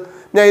ചെയ്തത്.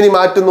 ഞാൻ ഇനി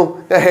മാറ്റുന്നു,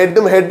 ഞാൻ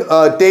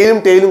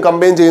ടെയിലും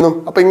കമ്പൈൻ ചെയ്യുന്നു.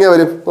 അപ്പം ഇങ്ങനെ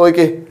വരും,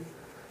 നോക്കിയേ,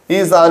 ഈ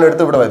സാധനം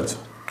എടുത്ത് ഇവിടെ വരച്ചു.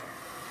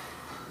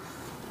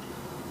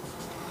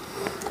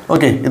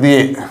 ഓക്കെ, ഇത്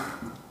എ,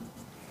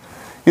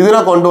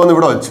 ഇതിനെ കൊണ്ടുവന്ന്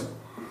ഇവിടെ വെച്ചു,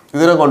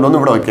 ഇതിനെ കൊണ്ടുവന്ന്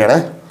ഇവിടെ വയ്ക്കുകയാണേ.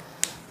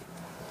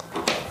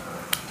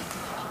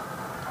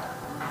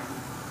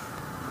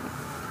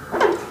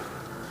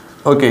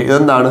 ഓക്കെ,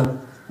 ഇതെന്താണ്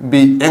ബി.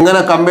 എങ്ങനെ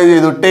കമ്പൈൻ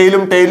ചെയ്തു,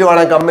 ടെയിലും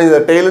ആണ് കമ്പൈൻ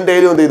ചെയ്തത്. ടെയിലും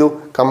എന്ത് ചെയ്തു,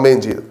 കമ്പൈൻ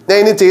ചെയ്തു. ഞാൻ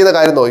ഇനി ചെയ്യുന്ന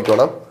കാര്യം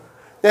നോക്കിക്കോണം.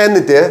 ഞാൻ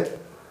എന്നിട്ട്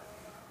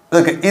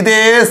ഇതൊക്കെ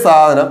ഇതേ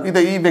സാധനം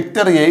ഈ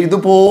വെക്ടർ എ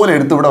ഇതുപോലെ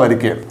എടുത്ത് ഇവിടെ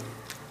വരയ്ക്കുകയാണ്.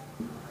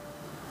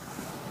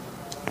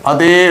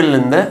 അതേ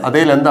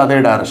ലെന്ത് അതേ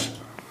ഡയറക്ഷൻ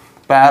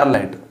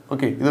പാരലായിട്ട്.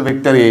 ഓക്കെ, ഇത്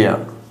വെക്ടർ എ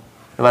ആണ്.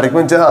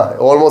 വരയ്ക്കുമ്പോൾ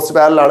വെച്ചാൽ ഓൾമോസ്റ്റ്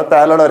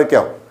പാരലാണ്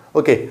വരയ്ക്കാം.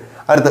 ഓക്കെ,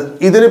 അടുത്ത്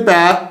ഇതിന്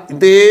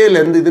ഇതേ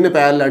ലെന്ത് ഇതിന്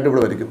പാരലായിട്ട്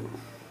ഇവിടെ വരയ്ക്കും.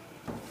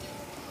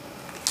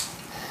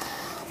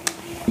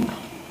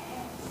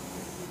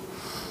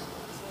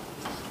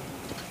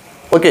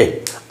 ഓക്കെ,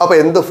 അപ്പോൾ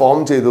എന്ത് ഫോം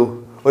ചെയ്തു,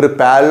 ഒരു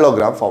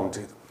പാരലോഗ്രാം ഫോം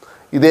ചെയ്തു.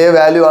 ഇതേ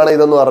വാല്യൂ ആണ്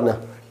ഇതെന്ന് പറഞ്ഞാൽ,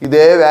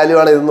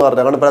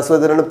 കാരണം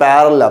പ്രശ്നത്തിന്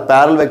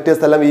പാരൽ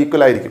വെക്ടേഴ്സ് എല്ലാം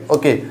ഈക്വൽ ആയിരിക്കും.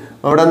 ഓക്കെ,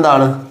 ഇവിടെ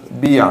എന്താണ്,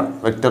 ബി ആണ്,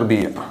 വെക്ടർ ബി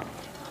ആണ്.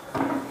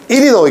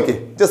 ഇനി നോക്കിക്കേ,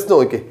 ജസ്റ്റ്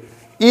നോക്കിക്കേ,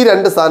 ഈ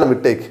രണ്ട് സാധനം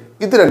വിട്ടേക്ക്,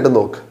 ഇത് രണ്ടും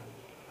നോക്ക്.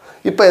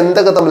 ഇപ്പം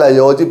എന്തൊക്കെ തമ്മിലാണ്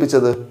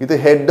യോജിപ്പിച്ചത്, ഇത്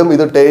ഹെഡും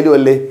ഇത് ടെയിലും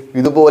അല്ലേ,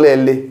 ഇതുപോലെ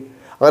അല്ലേ.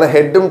 അങ്ങനെ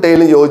ഹെഡും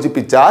ടെയിലും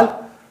യോജിപ്പിച്ചാൽ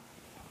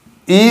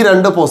ഈ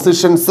രണ്ട്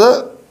പൊസിഷൻസ്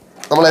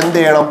നമ്മൾ എന്ത്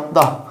ചെയ്യണം,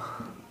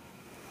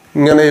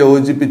 ഇങ്ങനെ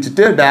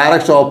യോജിപ്പിച്ചിട്ട്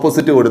ഡയറക്ഷൻ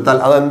ഓപ്പോസിറ്റ് കൊടുത്താൽ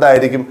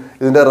അതെന്തായിരിക്കും,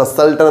 ഇതിൻ്റെ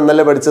റിസൾട്ട്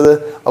എന്നല്ലേ പഠിച്ചത്.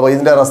 അപ്പോൾ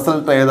ഇതിൻ്റെ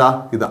റിസൾട്ട് ഏതാ,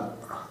 ഇതാ.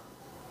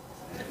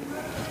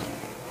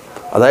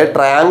 അതായത്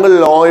ട്രയാങ്കിൾ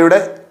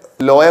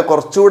ലോയെ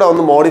കുറച്ചുകൂടെ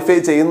ഒന്ന് മോഡിഫൈ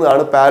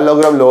ചെയ്യുന്നതാണ്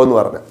പാരലോഗ്രാം ലോ എന്ന്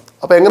പറഞ്ഞത്.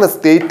 അപ്പോൾ എങ്ങനെ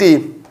സ്റ്റേറ്റ്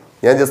ചെയ്യും,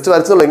 ഞാൻ ജസ്റ്റ്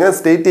വരച്ചുള്ളൂ, എങ്ങനെ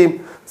സ്റ്റേറ്റ് ചെയ്യും,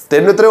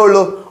 സ്റ്റേറ്റ്മെന്റ് ഇത്രയേ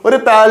ഉള്ളൂ. ഒരു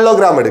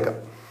പാരലോഗ്രാം എടുക്കാം,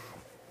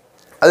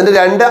 അതിൻ്റെ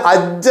രണ്ട്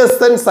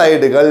അഡ്ജസൻറ്റ്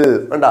സൈഡുകൾ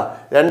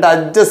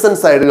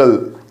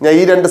ഞാൻ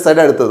ഈ രണ്ട്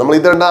സൈഡ് എടുത്തത്, നമ്മൾ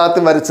ഇത്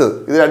രണ്ടാമത്തും വരച്ചത്,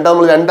 ഇത്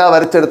നമ്മൾ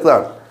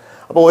വരച്ചെടുത്തതാണ്.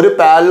 അപ്പോൾ ഒരു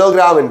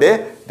പാരലോഗ്രാമിൻ്റെ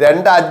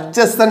രണ്ട്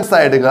അഡ്ജസൻറ്റ്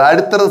സൈഡുകൾ,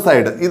 അടുത്ത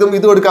സൈഡ് ഇതും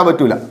എടുക്കാൻ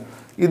പറ്റൂല,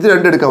 ഇത്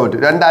രണ്ടും എടുക്കാൻ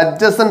പറ്റും. രണ്ട്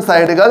അഡ്ജസൻറ്റ്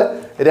സൈഡുകൾ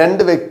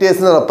രണ്ട്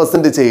വെക്ടേഴ്സിനെ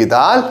റെപ്രസെൻറ്റ്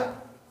ചെയ്താൽ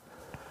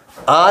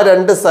ആ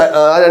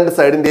രണ്ട്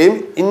സൈഡിൻ്റെയും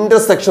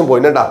ഇൻ്റർസെക്ഷൻ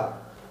പോയിന്റ്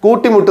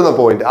കൂട്ടിമുട്ടുന്ന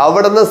പോയിന്റ്,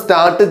 അവിടെ നിന്ന്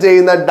സ്റ്റാർട്ട്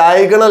ചെയ്യുന്ന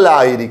ഡയഗണൽ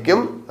ആയിരിക്കും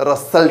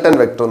റിസൾട്ടന്റ്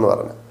വെക്ടർ എന്ന്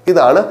പറയുന്നത്.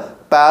 ഇതാണ്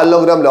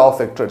parallelogram law of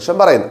vector addition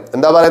പറയുന്നത്.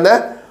 എന്താ പറയുന്നത്,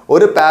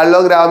 ഒരു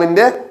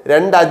പാരലോഗ്രാമിന്റെ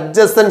രണ്ട്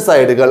അഡ്ജസൻറ്റ്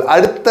സൈഡുകൾ,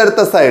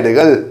 അടുത്തടുത്ത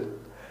സൈഡുകൾ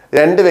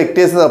രണ്ട്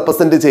വെക്ടേഴ്സിനെ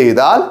റെപ്രസെന്റ്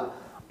ചെയ്താൽ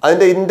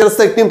അതിന്റെ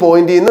ഇന്റർസെക്റ്റിംഗ്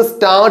പോയിന്റിൽ നിന്ന്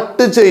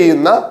സ്റ്റാർട്ട്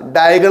ചെയ്യുന്ന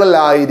ഡയഗണൽ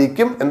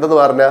ആയിരിക്കും എന്തെന്ന്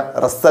പറഞ്ഞാൽ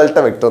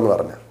റിസൾട്ടന്റ് വെക്ടർ എന്ന്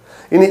പറഞ്ഞാൽ.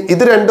 ഇനി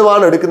ഇത്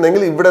രണ്ടുമാണ്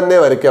എടുക്കുന്നതെങ്കിൽ ഇവിടെ തന്നെ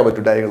വരയ്ക്കാൻ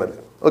പറ്റും ഡയഗണൽ.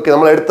 ഓക്കെ,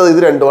 നമ്മൾ എടുത്തത്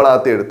ഇത് രണ്ടുമാണ്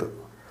ആദ്യം എടുത്തത്.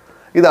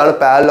 ഇതാണ്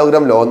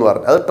പാരലോഗ്രാം ലോ എന്ന്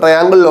പറഞ്ഞത്. അത്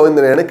ട്രയാങ്കിൾ ലോ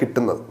തന്നെയാണ്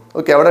കിട്ടുന്നത്.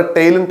 ഓക്കെ, അവിടെ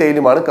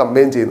ടെയിലുമാണ്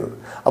കമ്പൈൻ ചെയ്യുന്നത്.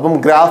 അപ്പം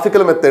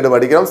ഗ്രാഫിക്കൽ മെത്തേഡ്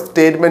പഠിക്കണം,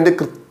 സ്റ്റേറ്റ്മെൻറ്റ്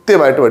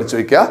കൃത്യമായിട്ട് പഠിച്ചു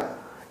വയ്ക്കുക.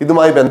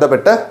 ഇതുമായി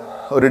ബന്ധപ്പെട്ട്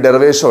ഒരു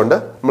ഡെറിവേഷൻ ഉണ്ട്.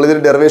 നമ്മളിതിൽ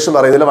ഡെറിവേഷൻ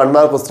പറയുന്നില്ല, 1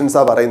 മാർക്ക്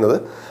ക്വസ്റ്റ്യൻസാണ് പറയുന്നത്.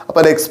 അപ്പോൾ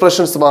അതിൻ്റെ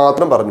എക്സ്പ്രഷൻസ്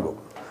മാത്രം പറഞ്ഞു പോകും.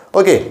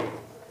 ഓക്കെ,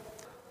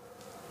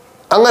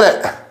 അങ്ങനെ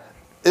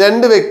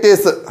രണ്ട്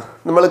വെക്റ്റേഴ്സ്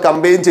നമ്മൾ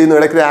കമ്പൈൻ ചെയ്യുന്നു.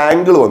 ഇടയ്ക്ക് ഒരു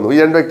ആംഗിൾ വന്നു. ഈ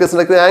രണ്ട്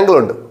വെക്റ്റേഴ്സിൻ്റെ ഇടയ്ക്ക് ആംഗിൾ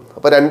ഉണ്ട്.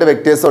 അപ്പോൾ രണ്ട്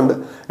വെക്റ്റേഴ്സ് ഉണ്ട്,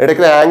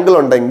 ഇടയ്ക്ക് ആംഗിൾ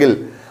ഉണ്ടെങ്കിൽ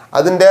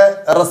അതിൻ്റെ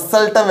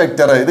റിസൾട്ടൻ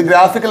വെക്റ്റർ, ഇത്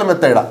ഗ്രാഫിക്കൽ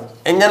മെത്തേഡാണ്,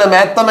 എങ്ങനെ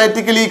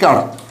മാത്തമാറ്റിക്കലി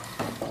കാണാം,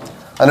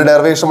 അതിൻ്റെ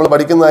ഡെറിവേഷൻ നമ്മൾ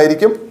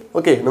പഠിക്കുന്നതായിരിക്കും.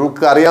 ഓക്കെ,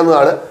 നമുക്ക്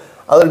അറിയാവുന്നതാണ്.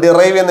 അത്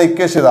ഡിറൈവ് ചെയ്യുന്ന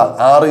ഇക്വേഷൻ ഇതാ,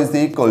 R is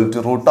equal to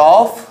root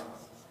of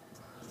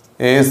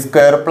a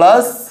square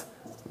plus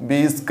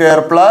b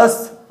square plus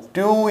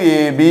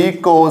 2ab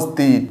cos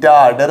theta.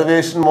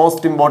 Derivation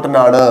most important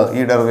ആണ്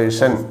ഈ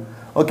ഡെറിവേഷൻ.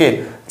 ഓക്കെ,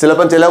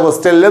 ചിലപ്പം ചില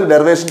ക്വസ്റ്റ്യനിൽ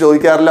ഡെറിവേഷൻ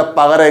ചോദിക്കാറില്ല,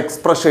 പകരം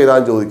എക്സ്പ്രസ്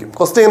ചെയ്താൽ ചോദിക്കും.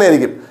 ക്വസ്റ്റ്യൻ ഇങ്ങനെ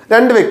ആയിരിക്കും,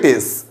 രണ്ട്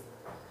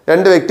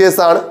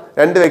വെക്റ്റേഴ്സാണ്,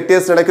 രണ്ട്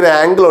വെക്റ്റേഴ്സിനിടയ്ക്ക് ഒരു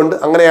ആംഗിൾ ഉണ്ട്.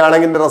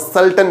 അങ്ങനെയാണെങ്കിൽ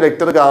റിസൾട്ടൻ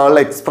വെക്റ്റർ കാണാനുള്ള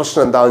എക്സ്പ്രഷൻ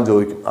എന്താണെന്ന്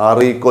ചോദിക്കും. R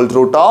equal to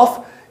root of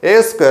a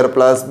square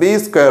plus b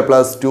square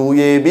plus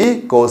 2ab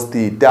cos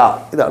theta.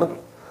 ഇതാണ്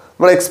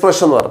നമ്മുടെ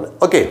എക്സ്പ്രഷൻ എന്ന് പറഞ്ഞത്.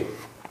 ഓക്കെ,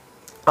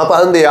 അപ്പോൾ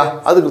അതെന്ത്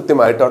ചെയ്യുക, അത്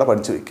കൃത്യമായിട്ട് അവിടെ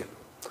പഠിച്ചു വയ്ക്കുക.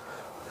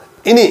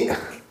 ഇനി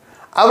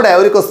അവിടെ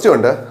ഒരു ക്വസ്റ്റ്യൻ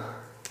ഉണ്ട്,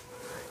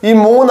 ഈ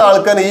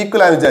മൂന്നാൾക്കാർ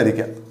ഈക്വൽ ആയി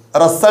വിചാരിക്കുക.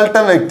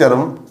 റിസൾട്ടൻ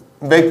വെക്റ്ററും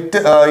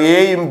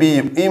എയും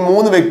ബിയും, ഈ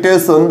മൂന്ന്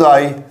വെക്റ്റേഴ്സ്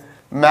എന്തായി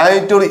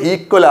മാഗ്നിറ്റ്യൂഡ്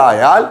ഈക്വൽ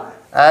ആയാൽ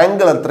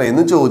ആംഗിൾ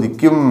എത്രയെന്ന്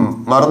ചോദിക്കും.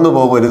 മറന്നു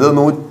പോകരുത്,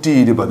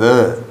 120.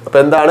 അപ്പോൾ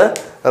എന്താണ്,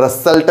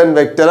 റിസൾട്ടൻ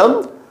വെക്റ്ററും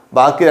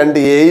ബാക്കി രണ്ട്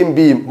എയും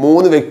ബിയും,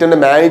 മൂന്ന് വെക്റ്ററിന്റെ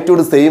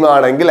മാഗ്നിറ്റ്യൂഡ് സെയിം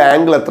ആണെങ്കിൽ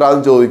ആംഗിൾ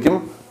എത്രയാണെന്ന് ചോദിക്കും.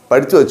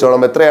 പഠിച്ചു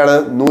വെച്ചോളാം, എത്രയാണ്,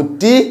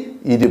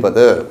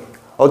 120.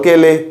 ഓക്കെ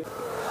അല്ലേ?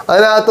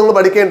 അതിനകത്ത് നമ്മൾ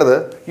പഠിക്കേണ്ടത്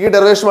ഈ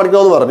ഡെറിവേഷൻ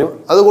പഠിക്കണമെന്ന് പറഞ്ഞു.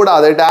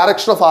 അതുകൂടാതെ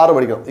ഡയറക്ഷൻ ഓഫ് ആർ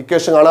പഠിക്കണം,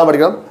 ഇക്വേഷൻ കാണാൻ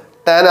പഠിക്കണം.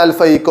 tan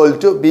alpha equal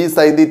to b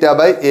sin theta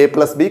by a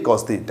plus b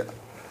cos theta.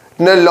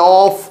 പിന്നെ ലോ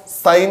ഓഫ്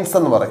സൈൻസ്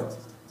എന്ന് പറയും,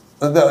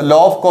 ലോ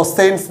ഓഫ്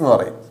കൊസൈൻസ് എന്ന്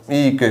പറയും ഈ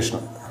ഇക്വേഷൻ.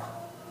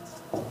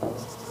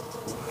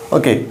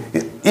 ഓക്കെ,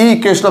 ഈ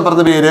ഇക്വേഷനെ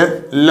പറഞ്ഞ പേര്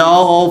ലോ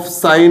ഓഫ്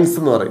സൈൻസ്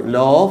എന്ന് പറയും,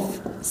 ലോ ഓഫ്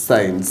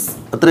സൈൻസ്.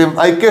 അത്രയും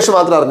ഇക്വേഷൻ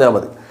മാത്രം അറിഞ്ഞാൽ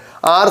മതി.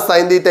 r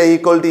sin theta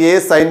equal to a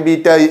sin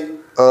beta,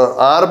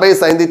 r by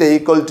sin theta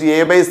equal to a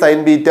by sin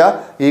beta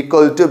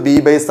equal to b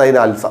by sin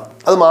alpha.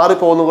 അത്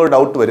മാറിപ്പോകുന്ന ഒരു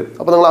doubt വരും.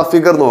 അപ്പോൾ നിങ്ങൾ ആ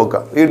ഫിഗർ നോക്കുക,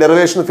 ഈ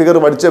ഡെറിവേഷൻ ഫിഗർ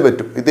പഠിച്ചേ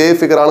പറ്റും. ഇതേ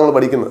ഫിഗറാണ് നിങ്ങൾ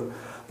പഠിക്കുന്നത്.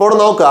 അപ്പോൾ ഇവിടെ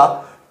നോക്കുക,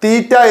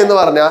 തീറ്റ എന്ന്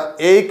പറഞ്ഞാൽ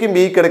എയ്ക്കും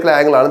ബിക്ക് ഇടയ്ക്കുള്ള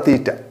ആംഗിളാണ്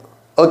തീറ്റ.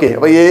 ഓക്കെ,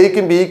 അപ്പോൾ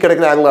എയ്ക്കും ബിക്ക്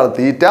ഇടയ്ക്കുള്ള ആംഗിളാണ്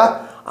തീറ്റ.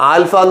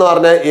 ആൽഫ എന്ന്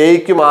പറഞ്ഞാൽ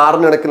എയ്ക്കും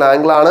ആറിനും ഇടയ്ക്കുള്ള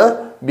ആംഗിളാണ്.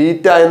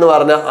 ബീറ്റ എന്ന്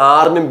പറഞ്ഞാൽ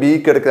ആറിനും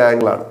ബിക്ക് ഇടയ്ക്കുള്ള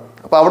ആംഗിളാണ്.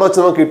 അപ്പോൾ അവിടെ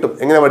വെച്ച് നമുക്ക് കിട്ടും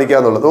എങ്ങനെ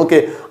പഠിക്കാന്നുള്ളത്.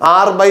 Okay,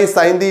 R by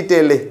sine theta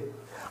അല്ലേ?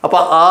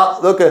 അപ്പോൾ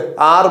നോക്ക്,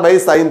 ആർ ബൈ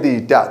സൈൻ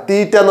തീറ്റ,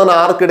 തീറ്റ എന്ന് പറഞ്ഞാൽ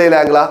ആർക്കിടയിൽ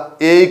ആംഗിളാ,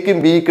 എയ്ക്കും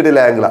ബിക്കിടയിൽ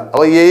ആംഗിളാ.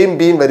 അപ്പോൾ എയും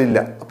ബിയും വരില്ല,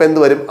 അപ്പോൾ എന്ത്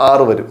വരും,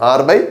 ആറ് വരും,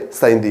 ആർ ബൈ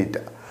സൈൻ തീറ്റ.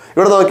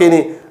 ഇവിടെ നോക്കിയാൽ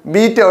ഇനി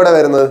ബീറ്റ എവിടെ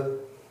വരുന്നത്,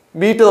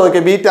 ബീറ്റ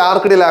നോക്കിയാൽ ബീറ്റ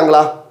ആർക്കിടയിൽ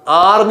ആംഗിളാ,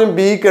 ആറിനും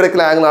ബിക്ക്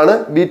ഇടയ്ക്കുള്ള ആംഗിളാണ്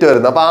ബീറ്റ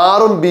വരുന്നത്. അപ്പോൾ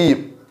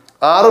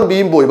ആറും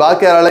ബിയും പോയി,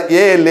 ബാക്കി ആളെ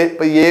എ അല്ലേ,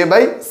 ഇപ്പോൾ എ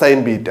ബൈ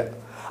സൈൻ ബീറ്റ.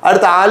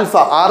 അടുത്ത ആൽഫ,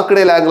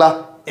 ആർക്കിടയിൽ ആംഗിളാ,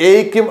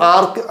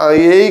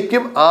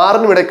 എയ്ക്കും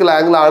ആറിനും ഇടയ്ക്കുള്ള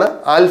ആംഗിളാണ്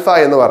ആൽഫ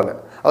എന്ന് പറഞ്ഞത്.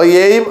 അപ്പോൾ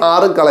എയും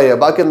ആറും കളയുക,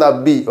 ബാക്കി എന്താ,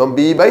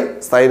 ബി ബൈ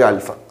സൈൻ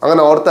ആൽഫ.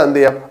 അങ്ങനെ ഓർത്ത് എന്ത്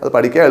ചെയ്യാം, അത്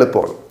പഠിക്കാൻ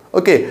എളുപ്പമാണ്.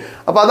 ഓക്കെ,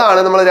 അപ്പോൾ അതാണ്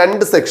നമ്മൾ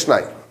 2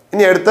 സെക്ഷനായി.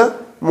 ഇനി അടുത്ത്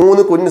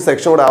 3 കുഞ്ഞ്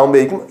സെക്ഷൻ കൂടെ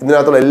ആകുമ്പോഴേക്കും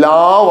ഇതിനകത്തുള്ള എല്ലാ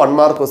 1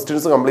 മാർക്ക്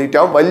ക്വസ്റ്റ്യൻസ് കംപ്ലീറ്റ്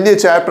ആവും. വലിയ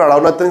ചാപ്റ്ററാണ്,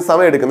 അതുകൊണ്ട് അത്രയും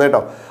സമയം എടുക്കുന്നത്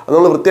കേട്ടോ. അത്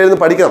നമ്മൾ വൃത്തിയായിരുന്നു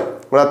പഠിക്കണം.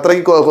 നമ്മൾ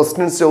അത്രയ്ക്ക്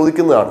ക്വസ്റ്റ്യൻസ്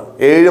ചോദിക്കുന്നതാണ്,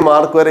 7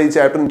 മാർക്ക് വരെ ഈ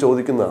ചാപ്റ്ററിന്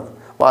ചോദിക്കുന്നതാണ്.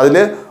 അപ്പോൾ അതിൽ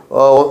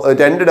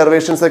 2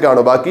 ഡെറിവേഷൻസൊക്കെ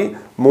ആണ്, ബാക്കി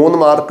 3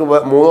 mark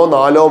 3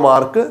 4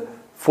 mark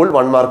full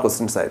 1 mark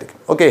questions ആയിരിക്കും.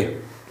 ഓക്കെ,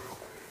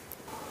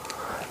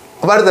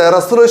 അപ്പോൾ അടുത്ത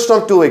റെസൊല്യൂഷൻ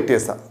ഓഫ് 2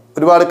 വെക്റ്റേഴ്സാണ്.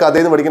 ഒരുപാട്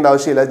കഥയിൽ നിന്ന് പഠിക്കേണ്ട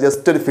ആവശ്യമില്ല,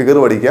 ജസ്റ്റ് ഒരു ഫിഗർ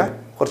പഠിക്കുക,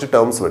 കുറച്ച്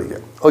ടേംസ് പഠിക്കുക.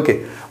 ഓക്കെ,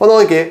 അപ്പോൾ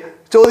നോക്കിയേ,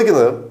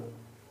 ചോദിക്കുന്നത്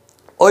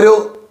ഒരു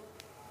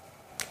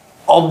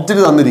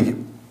ഒബ്ജക്റ്റ് തന്നിരിക്കും,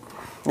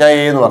 ഞാൻ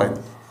എ എന്ന്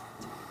പറയുന്നു,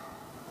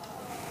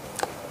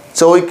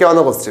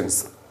 ചോദിക്കാവുന്ന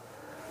ക്വസ്റ്റ്യൻസ്.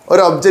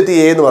 ഒരു ഒബ്ജക്റ്റ്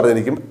എ എന്ന്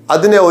പറഞ്ഞിരിക്കും,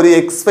 അതിനെ ഒരു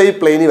XY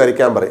പ്ലെയിനിൽ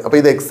വരയ്ക്കാൻ പറയും. അപ്പോൾ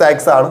ഇത് X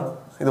ആക്സ് ആണ്,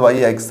 ഇത് Y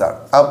ആക്സ് ആണ്.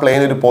 ആ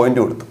പ്ലെയിൻ ഒരു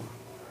പോയിന്റ് കൊടുത്തു.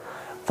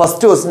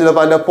 ഫസ്റ്റ് ക്വസ്റ്റ്യൻ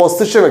ചിലപ്പോൾ അതിൻ്റെ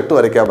പൊസിഷൻ വെക്ടർ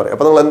വരയ്ക്കാൻ പറയും.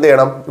 അപ്പോൾ നിങ്ങൾ എന്ത്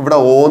ചെയ്യണം, ഇവിടെ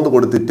O എന്ന്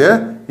കൊടുത്തിട്ട്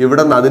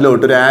ഇവിടെ നിന്ന്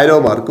അതിലോട്ട് ഒരു ആരോ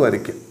മാർക്ക്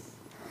വരയ്ക്കും.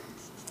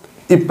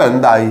 ഇപ്പം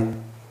എന്തായി,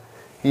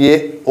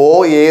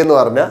 OA എന്ന്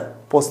പറഞ്ഞാൽ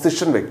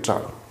പൊസിഷൻ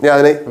വെക്ടറാണ്. ഞാൻ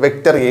അതിന്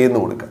വെക്ടർ എ എന്ന്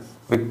കൊടുക്കാം,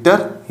 vector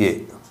A,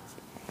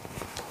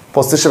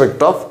 position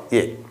vector of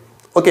A.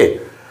 Okay,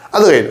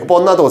 അത് കഴിഞ്ഞു. അപ്പോൾ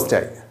ഒന്നാമത്തെ ക്വസ്റ്റ്യൻ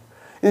ആയി.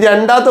 ഇനി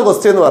രണ്ടാമത്തെ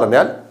ക്വസ്റ്റ്യൻ എന്ന്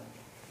പറഞ്ഞാൽ,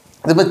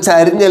 ഇതിപ്പോൾ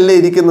ചരിഞ്ഞല്ലേ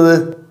ഇരിക്കുന്നത്,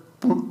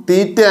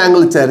 തീറ്റ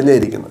ആംഗിൾ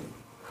ചരിഞ്ഞിരിക്കുന്നത്.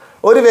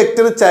 ഒരു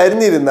വെക്ടർ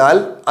ചരിഞ്ഞിരുന്നാൽ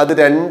അത്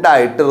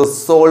 2ആയിട്ട്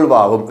റിസോൾവ്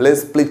ആകും,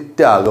 അല്ലെങ്കിൽ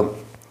സ്പ്ലിറ്റ് ആകും.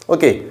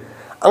 ഓക്കെ,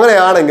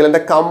 അങ്ങനെയാണെങ്കിൽ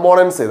എൻ്റെ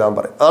കമ്പോണൻസ് എഴുതാൻ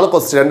പറയും. അതാണ്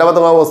ക്വസ്റ്റ്യൻ.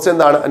 രണ്ടാമത്തെ ക്വസ്റ്റ്യൻ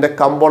എന്താണ്, എൻ്റെ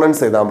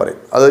കമ്പോണൻസ് എഴുതാൻ പറയും.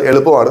 അത്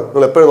എളുപ്പമാണ്,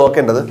 നിങ്ങൾ എപ്പോഴും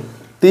നോക്കേണ്ടത്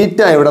തീറ്റ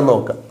എവിടെ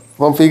നോക്കാം.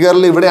 അപ്പം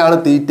ഫിഗറിൽ ഇവിടെയാണ്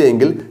തീറ്റ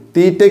എങ്കിൽ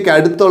തീറ്റയ്ക്ക്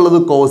അടുത്തുള്ളത്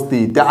cos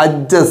theta,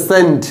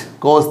 adjacent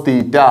cos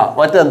theta,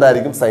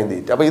 മറ്റെന്തായിരിക്കും sine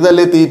theta. അപ്പോൾ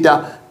ഇതല്ലേ തീറ്റ,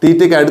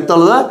 തീറ്റയ്ക്ക്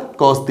അടുത്തുള്ളത്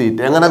കോസ് തീറ്റ.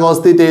 എങ്ങനെ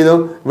കോസ് തീറ്റ ചെയ്തു?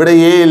 ഇവിടെ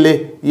എ ഇല്ലേ,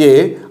 എ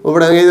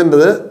ഇവിടെ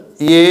എഴുതേണ്ടത്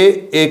A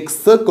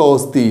X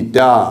cos theta.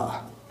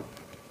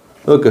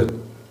 Okay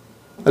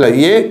അല്ല,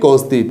 എ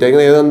കോസ് തീറ്റ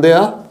എങ്ങനെ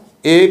എഴുതാ?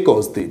 A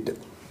cos theta.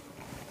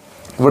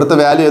 ഇവിടുത്തെ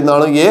വാല്യൂ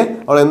എന്താണ്? എ.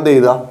 അവിടെ എന്ത്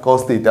ചെയ്താ?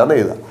 കോസ് തീറ്റ എന്ന്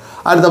എഴുതാം.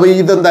 അടുത്തപ്പോൾ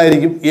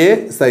ഇതെന്തായിരിക്കും? A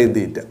sine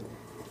theta.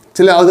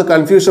 ചില ആൾക്ക്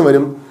കൺഫ്യൂഷൻ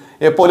വരും,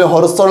 എപ്പോഴും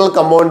ഹൊറിസോണ്ടൽ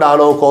കമ്പൗണ്ട്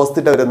ആണോ കോസ്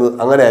തീറ്റ വരുന്നത്?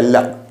 അങ്ങനെയല്ല.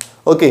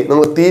 ഓക്കെ,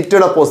 നമ്മൾ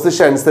തീറ്റയുടെ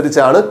പൊസിഷൻ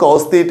അനുസരിച്ചാണ്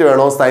കോസ് തീറ്റ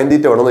വേണോ സൈൻ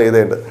തീറ്റ വേണോ എന്ന്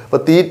എഴുതേണ്ടത്. അപ്പോൾ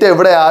തീറ്റ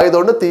ഇവിടെ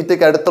ആയതുകൊണ്ട്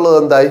തീറ്റയ്ക്ക് അടുത്തുള്ളത്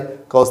എന്തായി?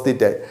 കോസ്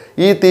തീറ്റ ആയി.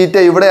 ഈ തീറ്റ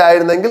ഇവിടെ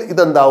ആയിരുന്നെങ്കിൽ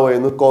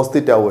ഇതെന്താവുമായിരുന്നു? Cos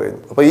theta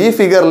ആവുമായിരുന്നു. അപ്പോൾ ഈ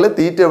ഫിഗറിൽ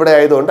തീറ്റ ഇവിടെ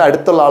ആയതുകൊണ്ട്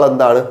അടുത്തുള്ള ആൾ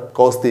എന്താണ്?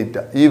 Cos theta.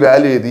 ഈ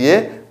വാല്യൂ ഇത് എ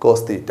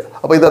കോസ് തീറ്റ.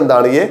 അപ്പോൾ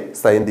ഇതെന്താണ്? A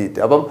sine theta.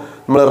 അപ്പം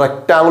നമ്മൾ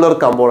റെക്ടാങ്കുലർ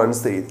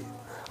കമ്പോണൻസ് എഴുതി.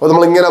 അപ്പോൾ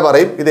നമ്മളിങ്ങനെ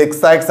പറയും, ഇത്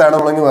എക്സ് ആക്സ് ആണ്,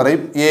 നമ്മളിങ്ങനെ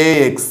പറയും എ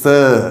എക്സ്.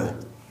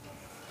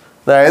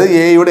 അതായത്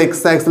എയുടെ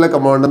എക്സ് ആക്സിലെ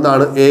കമ്പോണന്റ്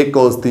എന്താണ്? A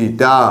cos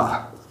theta.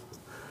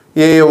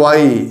 A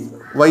Y,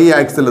 Y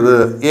ആക്സിലത്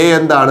A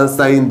എന്താണ്?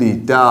 Sine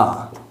theta.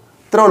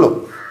 ഇത്രേ ഉള്ളൂ.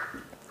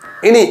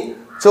 ഇനി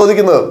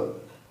ചോദിക്കുന്നത്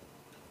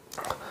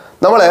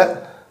നമ്മൾ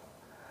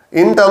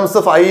ഇൻ ടേംസ്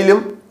ഓഫ് ഐയിലും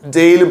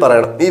ജെയിലും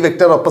പറയണം. ഈ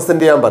വെക്റ്റർ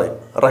റെപ്രസെന്റ് ചെയ്യാൻ പറയും.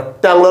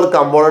 റെക്ടാങ്കുലർ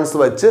കമ്പോണൻസ്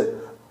വെച്ച്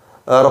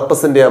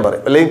റെപ്രസെന്റ് ചെയ്യാൻ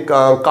പറയും, അല്ലെങ്കിൽ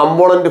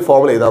കമ്പോണന്റ്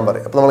ഫോമിൽ എഴുതാൻ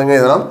പറയും. അപ്പോൾ നമ്മൾ എങ്ങനെ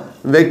എഴുതണം?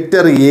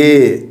 വെക്റ്റർ എ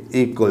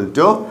ഈക്വൽ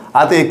ടു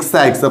അത് എക്സ്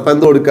ആക്സ്. അപ്പോൾ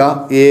എന്ത് കൊടുക്കുക?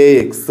 A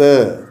X.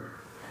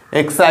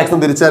 എക്സ്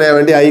ആക്സ് തിരിച്ചറിയാൻ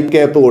വേണ്ടി ഐ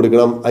ക്യാപ്പ്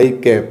കൊടുക്കണം. ഐ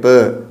ക്യാപ്പ്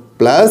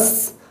പ്ലസ്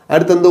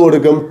അടുത്ത് എന്ത്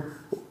കൊടുക്കും?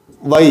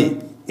 Y,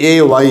 A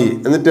Y.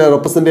 എന്നിട്ട്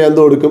റെപ്രസെന്റ് ചെയ്യാൻ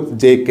എന്ത് കൊടുക്കും?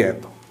 J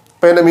cap.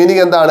 അപ്പോൾ ഇതിൻ്റെ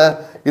മീനിങ് എന്താണ്?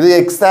 ഇത്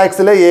എക്സ്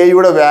ആക്സിലെ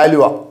എയുടെ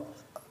വാല്യൂ ആ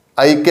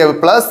ഐ ക്യാപ്പ്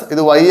പ്ലസ്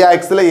ഇത് വൈ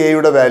ആക്സിലെ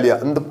എയുടെ വാല്യൂ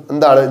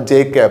എന്താണ്? J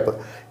cap.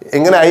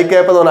 എങ്ങനെ ഐ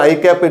ക്യാപ്പ് എന്ന് പറഞ്ഞാൽ ഐ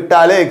ക്യാപ്പ്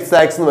ഇട്ടാലേ എക്സ്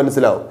ആക്സ് എന്ന്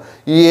മനസ്സിലാവും.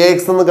 ഈ എ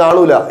എക്സ് എന്ന്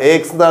കാണൂല. എ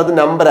എക്സ് എന്ന്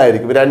നമ്പർ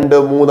ആയിരിക്കും,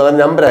 2, 3 അങ്ങനെ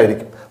നമ്പർ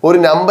ആയിരിക്കും. ഒരു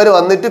നമ്പർ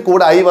വന്നിട്ട്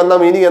കൂടെ ഐ വന്ന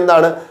മീനിങ്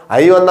എന്താണ്?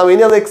 ഐ വന്ന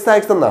മീനിങ് അത് എക്സ്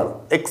ആക്സ് എന്നാണ്,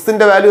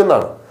 എക്സിന്റെ വാല്യൂ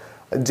എന്നാണ്.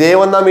 ജെ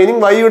വന്ന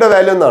മീനിങ് വൈയുടെ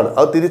വാല്യൂ എന്നാണ്.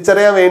 അത്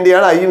തിരിച്ചറിയാൻ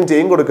വേണ്ടിയാണ് ഐയും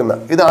ജെയും കൊടുക്കുന്നത്.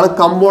 ഇതാണ്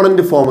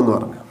കമ്പോണന്റ് ഫോം എന്ന്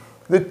പറഞ്ഞത്.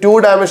 ഇത് 2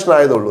 ഡയമെൻഷൻ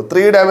ആയതുള്ളൂ.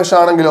 3 ഡയമെൻഷൻ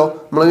ആണെങ്കിലോ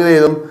നമ്മളെങ്ങനെ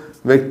എഴുതും?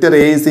 Vector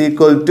A is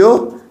equal to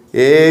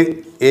A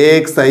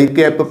X I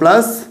cap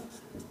plus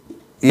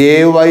A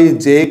Y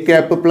J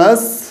cap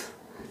plus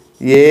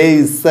A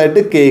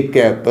Z K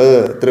cap.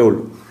 ഇത്രേ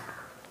ഉള്ളൂ.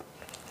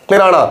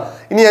 ക്ലിയർ ആണോ?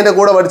 ഇനി എൻ്റെ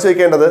കൂടെ പഠിച്ചു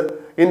വെക്കേണ്ടത്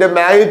ഇതിൻ്റെ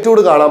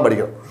മാഗ്നിറ്റ്യൂഡ് കാണാൻ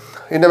പഠിക്കണം.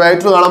 ഇതിൻ്റെ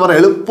മാഗ്നിറ്റ്യൂഡ് കാണാൻ പറഞ്ഞാൽ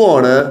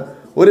എളുപ്പമാണ്.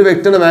 ഒരു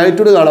വെക്റ്ററിൻ്റെ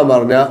മാഗ്നിറ്റ്യൂഡ് കാണാൻ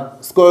പറഞ്ഞാൽ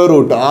സ്ക്വയർ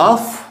റൂട്ട്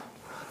ഓഫ്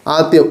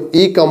ആദ്യം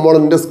ഈ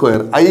കമ്പോണന്റിന്റെ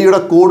സ്ക്വയർ, ഐയുടെ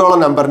കൂടെയുള്ള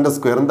നമ്പറിന്റെ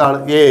സ്ക്വയർ എന്താണ്?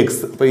 A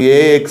X. അപ്പോൾ എ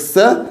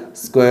എക്സ്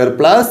സ്ക്വയർ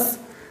പ്ലസ്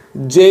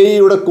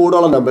ജെയുടെ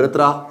കൂടെയുള്ള നമ്പർ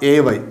എത്ര?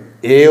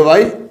 A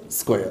Y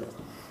square.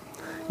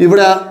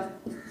 ഇവിടെ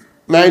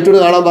മാഗ്നിറ്റ്യൂഡ്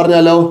കാണാൻ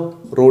പറഞ്ഞാലോ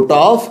റൂട്ട്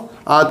ഓഫ്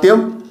ആദ്യം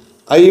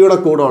ഐയുടെ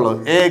കൂടെയുള്ളത്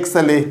എ എക്സ്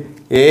അല്ലേ,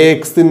 എ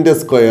എക്സിൻ്റെ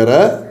സ്ക്വയർ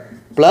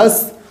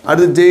പ്ലസ്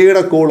അടുത്ത്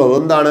ജെയുടെ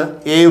കൂടെയുള്ളത് എന്താണ്?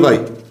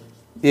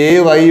 എ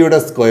വൈയുടെ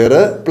സ്ക്വയർ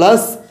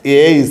പ്ലസ്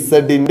എ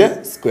ഇസഡിൻ്റെ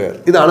സ്ക്വയർ.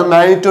 ഇതാണ്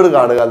മാഗ്നിറ്റ്യൂഡ്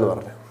കാണുക എന്ന്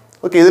പറഞ്ഞത്.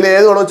 ഓക്കെ, ഇതിൽ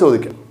ഏത് വേണോ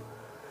ചോദിക്കാം.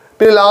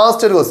 പിന്നെ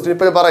ലാസ്റ്റ് ഒരു ക്വസ്റ്റ്യൻ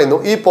ഇപ്പോൾ പറയുന്നു,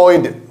 ഈ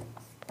പോയിന്റ്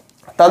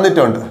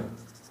തന്നിട്ടുണ്ട്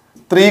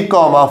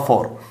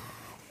 3,4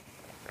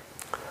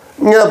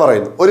 ഇങ്ങനെ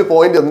പറയുന്നു. ഒരു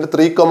പോയിന്റ് തന്നിട്ട്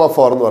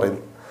 3,4 എന്ന്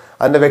പറയുന്നു.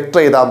 അതിൻ്റെ വെക്റ്റർ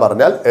എഴുതാൻ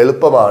പറഞ്ഞാൽ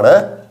എളുപ്പമാണ്.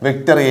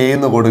 വെക്റ്റർ എ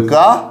എന്ന് കൊടുക്കുക,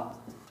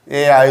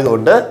 എ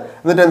ആയതുകൊണ്ട്.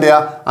 എന്നിട്ട് എന്ത്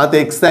ചെയ്യുക? അത്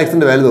എക്സ്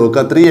ആക്സിൻ്റെ വാല്യൂ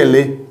നോക്കുക. 3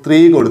 അല്ലേ,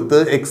 3 കൊടുത്ത്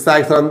എക്സ്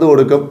ആക്സിന് എന്ത്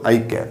കൊടുക്കും? I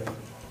cap.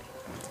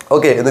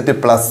 ഓക്കെ, എന്നിട്ട്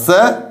പ്ലസ്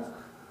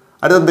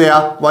അടുത്ത് എന്ത്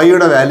ചെയ്യുക?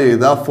 വൈയുടെ വാല്യൂ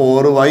എഴുതുക.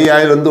 4 വൈ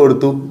ആയാലും എന്ത്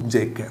കൊടുത്തു?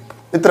 J cap.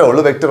 ഇത്രേ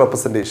ഉള്ളൂ വെക്റ്റർ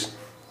റെപ്രസെൻറ്റേഷൻ.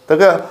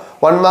 ഇതൊക്കെ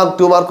 1 മാർക്ക്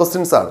 2 മാർക്ക്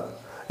ക്വസ്റ്റ്യൻസ് ആണ്.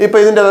 ഇപ്പോൾ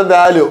ഇതിൻ്റെ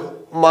വാല്യൂ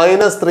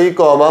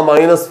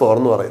 -3,-4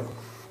 എന്ന് പറയുന്നു.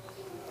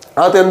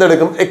 അത്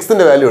എന്തെടുക്കും?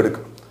 എക്സിൻ്റെ വാല്യൂ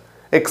എടുക്കും.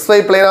 എക്സ് വൈ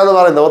പ്ലെയിനാന്ന്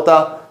പറയുന്നത് ഓർത്താ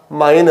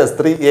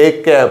 -3 എ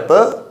ക്യാപ്പ്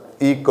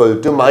ഈക്വൽ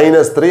ടു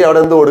 -3 അവിടെ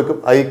എന്ത് കൊടുക്കും?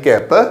 I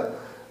cap.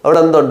 അവിടെ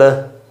എന്തുണ്ട്?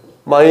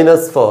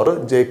 -4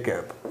 ജെ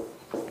ക്യാപ്പ്.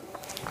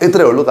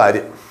 ഇത്രയേ ഉള്ളൂ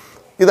കാര്യം.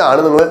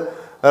 ഇതാണ് നിങ്ങൾ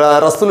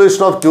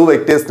റെസൊല്യൂഷൻ ഓഫ് 2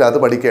 വെക്ടേഴ്സിനകത്ത്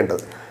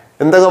പഠിക്കേണ്ടത്.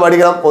 എന്തൊക്കെ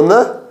പഠിക്കണം?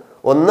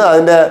 ഒന്ന്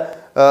അതിൻ്റെ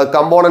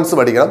കമ്പോണൻസ്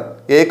പഠിക്കണം.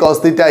 A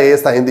cos theta, A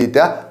sine theta.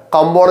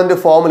 Component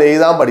ഫോമിൽ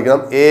എഴുതാൻ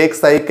പഠിക്കണം. A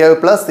X I cap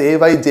plus A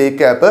Y J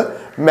cap.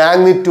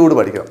 Magnitude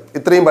പഠിക്കണം.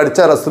 ഇത്രയും പഠിച്ച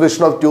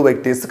റെസൊല്യൂഷൻ ഓഫ് 2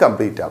 വെക്ടേഴ്സ്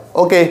കംപ്ലീറ്റ് ആവും.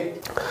 ഓക്കെ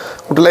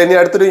കുട്ടികളെ, ഇനി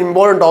അടുത്തൊരു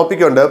ഇമ്പോർട്ടൻറ്റ്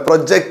ടോപ്പിക് ഉണ്ട്,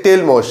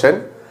 പ്രൊജക്റ്റൈൽ മോഷൻ.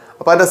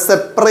 അപ്പോൾ അതിൻ്റെ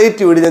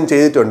സെപ്പറേറ്റ് വീഡിയോ ഞാൻ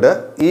ചെയ്തിട്ടുണ്ട്.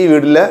 ഈ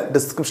വീഡിയോയിലെ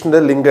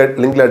ഡിസ്ക്രിപ്ഷൻ്റെ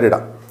ലിങ്കിലായിട്ട്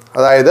ഇടാം.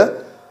 അതായത്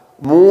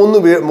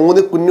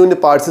 3 കുഞ്ഞു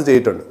പാർട്സ്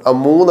ചെയ്തിട്ടുണ്ട്. ആ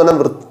 3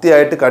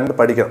 വൃത്തിയായിട്ട് കണ്ട്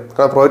പഠിക്കണം.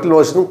 കാരണം പ്രൊജക്റ്റൈൽ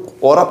മോഷനും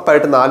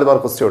ഉറപ്പായിട്ട് 4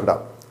 മാർക്ക് ക്വസ്റ്റ്യൻ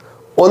ഉണ്ടാവും.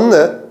 ഒന്ന്,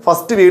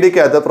 ഫസ്റ്റ്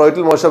വീഡിയോക്കകത്ത്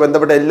പ്രൊജക്റ്റൈൽ മോഷൻ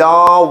ബന്ധപ്പെട്ട എല്ലാ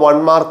 1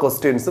 മാർക്ക്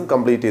ക്വസ്റ്റ്യൻസും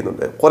കംപ്ലീറ്റ്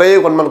ചെയ്യുന്നുണ്ട്. കുറേ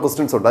 1 മാർക്ക്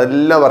ക്വസ്റ്റ്യൻസ് ഉണ്ട്,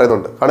 അതെല്ലാം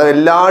പറയുന്നുണ്ട്. കാരണം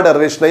എല്ലാ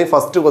ഡെറിവേഷനെയും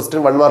ഫസ്റ്റ്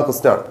ക്വസ്റ്റ്യൻ 1 മാർക്ക്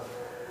ക്വസ്റ്റ്യൻ ആണ്.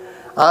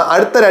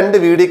 അടുത്ത 2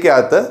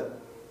 വീഡിയോക്കകത്ത്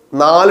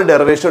 4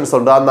 ഡെറിവേഷൻസ്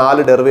ഉണ്ട്. ആ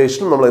 4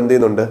 ഡെറിവേഷനും നമ്മൾ എന്ത്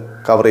ചെയ്യുന്നുണ്ട്?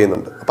 കവർ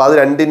ചെയ്യുന്നുണ്ട്. അപ്പോൾ അത്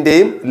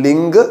രണ്ടിൻ്റെയും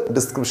ലിങ്ക്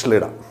ഡിസ്ക്രിപ്ഷനിൽ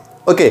ഇടാം.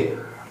 Okay,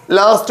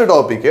 last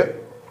topic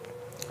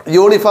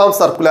uniform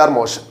circular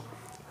motion.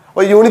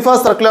 അപ്പോൾ യൂണിഫോം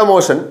സർക്കുലർ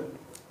മോഷൻ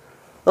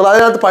നമ്മൾ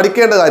അതിനകത്ത്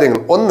പഠിക്കേണ്ട കാര്യങ്ങൾ,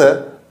 ഒന്ന്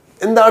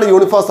എന്താണ്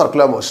യൂണിഫോം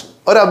സർക്കുലർ മോഷൻ?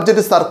 ഒരു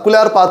ഒബ്ജക്റ്റ്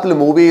സർക്കുലർ പാത്തിൽ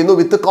മൂവ് ചെയ്യുന്നു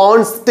വിത്ത്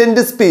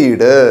കോൺസ്റ്റന്റ്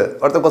സ്പീഡ്.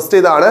 അടുത്ത ക്വസ്റ്റ്യൻ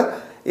ഇതാണ്,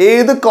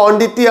 ഏത്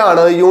ക്വാണ്ടിറ്റി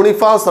ആണ്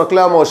യൂണിഫോം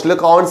സർക്കുലർ മോഷനിൽ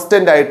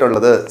കോൺസ്റ്റന്റ്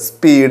ആയിട്ടുള്ളത്?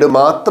 സ്പീഡ്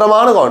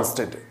മാത്രമാണ്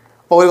കോൺസ്റ്റന്റ്.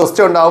 അപ്പോൾ ഒരു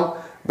ക്വസ്റ്റ്യൻ ഉണ്ടാവും,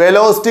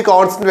 വെലോസിറ്റി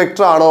കോൺസ്റ്റന്റ്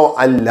വെക്ടർ ആണോ?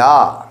 അല്ല.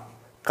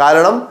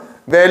 കാരണം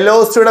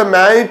വെലോസിറ്റിയുടെ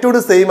മാഗ്നിറ്റ്യൂഡ്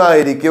സെയിം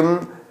ആയിരിക്കും,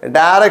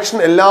 ഡയറക്ഷൻ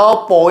എല്ലാ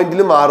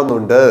പോയിന്റിലും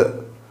മാറുന്നുണ്ട്.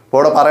 അപ്പോൾ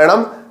ഇവിടെ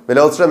പറയണം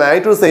വെലോസിറ്റിയുടെ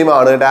മാഗ്നിറ്റ്യൂഡ് സെയിം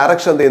ആണ്,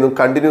 ഡയറക്ഷൻ എന്ത് ചെയ്യുന്നു?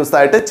 കണ്ടിന്യൂസ്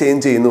ആയിട്ട്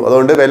ചേഞ്ച് ചെയ്യുന്നു.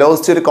 അതുകൊണ്ട്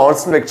വെലോസിറ്റി ഒരു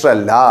കോൺസ്റ്റന്റ് വെക്ടർ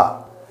അല്ല.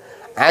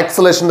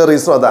 ആക്സലേഷന്റെ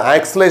റീസൺ അതാ,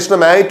 ആക്സലേഷന്റെ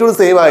മാഗ്നിറ്റ്യൂഡ്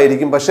സെയിം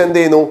ആയിരിക്കും, പക്ഷെ എന്ത്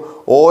ചെയ്യുന്നു?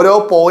 ഓരോ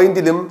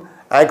പോയിന്റിലും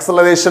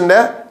ആക്സലറേഷന്റെ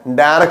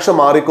ഡയറക്ഷൻ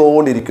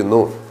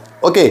മാറിക്കൊണ്ടിരിക്കുന്നു.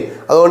 ഓക്കെ,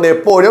 അതുകൊണ്ട്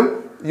എപ്പോഴും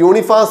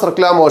യൂണിഫോം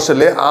സർക്കുലർ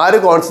മോഷനിൽ ആര്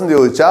കോൺസ്റ്റന്റ്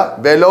ചോദിച്ചാൽ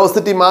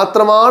വെലോസിറ്റി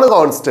മാത്രമാണ്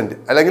കോൺസ്റ്റന്റ്,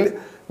 അല്ലെങ്കിൽ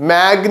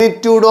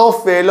മാഗ്നിറ്റ്യൂഡ്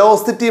ഓഫ്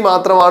വെലോസിറ്റി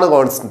മാത്രമാണ്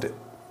കോൺസ്റ്റന്റ്.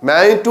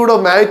 മാഗ്നിറ്റ്യൂഡ്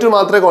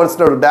മാത്രമേ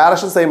കോൺസ്റ്റന്റ് ഉള്ളൂ,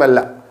 ഡയറക്ഷൻ സെയിം അല്ല.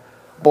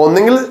 അപ്പോൾ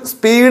ഒന്നെങ്കിൽ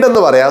സ്പീഡ്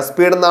എന്ന് പറയാം,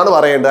 സ്പീഡ് എന്നാണ്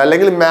പറയേണ്ടത്,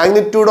 അല്ലെങ്കിൽ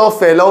മാഗ്നിറ്റ്യൂഡ് ഓഫ്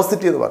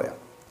വെലോസിറ്റി എന്ന് പറയാം.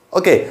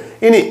 ഓക്കെ,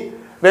 ഇനി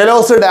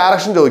വെലോസിറ്റി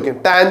ഡയറക്ഷൻ ചോദിക്കും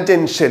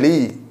ടാൻജൻഷ്യലി.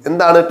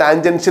 എന്താണ്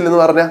ടാൻജൻഷ്യൽ എന്ന്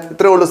പറഞ്ഞാൽ?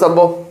 ഇത്രയേ ഉള്ളൂ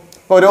സംഭവം.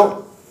 ഒരു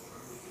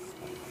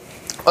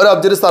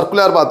ഒബ്ജക്റ്റ്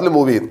സർക്കുലർ പാത്തിൽ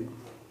മൂവ് ചെയ്യുന്നു.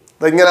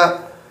 ഇതെങ്ങനെ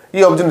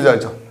ഈ ഒബ്ജക്റ്റ്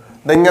ചോദിച്ചോ,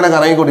 ഇതെങ്ങനെ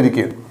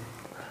കറങ്ങിക്കൊണ്ടിരിക്കുകയാണ്.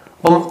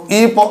 അപ്പം ഈ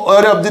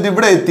ഒരു ഒബ്ജക്റ്റ്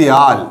ഇവിടെ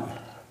എത്തിയാൽ,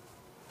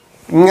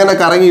 ഇങ്ങനെ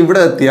കറങ്ങി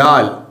ഇവിടെ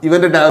എത്തിയാൽ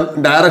ഇവന്റെ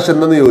ഡയറക്ഷൻ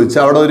എന്തെന്ന്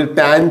ചോദിച്ചാൽ അവിടെ ഒരു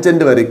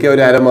ടാൻജന്റ് വരയ്ക്കുക,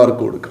 ഒരു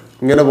അരമാർക്ക് കൊടുക്കുക.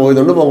 ഇങ്ങനെ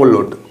പോയതുകൊണ്ട്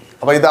മുകളിലോട്ട്.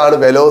 അപ്പോൾ ഇതാണ്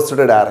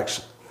വെലോസിറ്റിയുടെ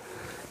ഡയറക്ഷൻ.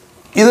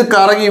 ഇത്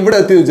കറങ്ങി ഇവിടെ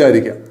എത്തി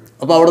വിചാരിക്കുക,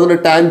 അപ്പോൾ അവിടെ നിന്ന്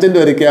ടാൻജന്റ്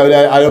വരയ്ക്കുക, ഒരു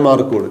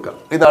അരമാർക്ക് കൊടുക്കുക.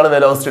 ഇതാണ്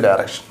വെലോസിറ്റി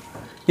ഡയറക്ഷൻ.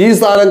 ഈ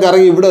സാധനം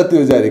കറങ്ങി ഇവിടെ എത്തി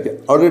വിചാരിക്കുക,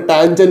 അവിടെ ഒരു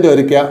ടാൻജന്റ്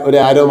വരയ്ക്കുക, ഒരു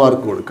ആരോ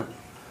മാർക്ക് കൊടുക്കുക.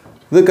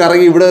 ഇത്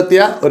കറങ്ങി ഇവിടെ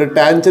എത്തിയ ഒരു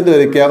ടാൻജന്റ്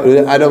വരയ്ക്കുക, ഒരു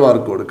ആരോ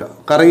മാർക്ക് കൊടുക്കുക.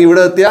 കറങ്ങി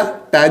ഇവിടെ എത്തിയ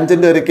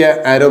ടാൻജന്റ് വരയ്ക്കുക,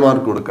 ആരോ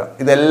മാർക്ക് കൊടുക്കുക.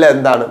 ഇതെല്ലാം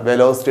എന്താണ്?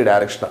 വെലോസിറ്റി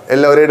ഡയറക്ഷനാണ്.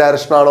 എല്ലാം ഒരേ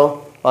ഡയറക്ഷനാണോ?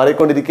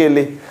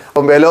 മാറിക്കൊണ്ടിരിക്കുകയല്ലേ.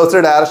 അപ്പം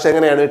വെലോസിറ്റി ഡയറക്ഷൻ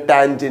എങ്ങനെയാണ്?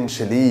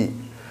 ടാൻജൻഷ്യലി.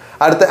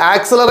 അടുത്ത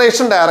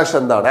ആക്സലറേഷൻ ഡയറക്ഷൻ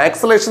എന്താണ്?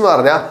 ആക്സലറേഷൻ എന്ന്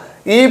പറഞ്ഞാൽ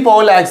ഈ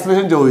പോയിന്റ്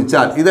ആക്സലറേഷൻ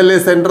ചോദിച്ചാൽ ഇതല്ലേ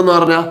സെന്റർ എന്ന്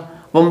പറഞ്ഞാൽ,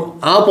 അപ്പം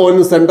ആ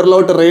പോയിന്റ്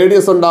സെന്ററിലോട്ട്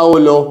റേഡിയസ്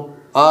ഉണ്ടാവുമല്ലോ,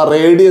 ആ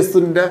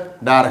റേഡിയസിന്റെ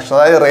ഡയറക്ഷൻ,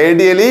 അതായത്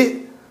റേഡിയലി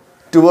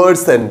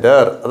ടുവേർഡ്സ്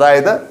സെന്റർ,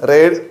 അതായത്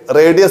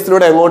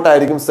റേഡിയസിലൂടെ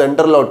എങ്ങോട്ടായിരിക്കും?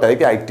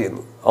 സെന്ററിലോട്ടായിരിക്കും ആക്ട്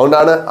ചെയ്യുന്നു.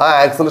 അതുകൊണ്ടാണ് ആ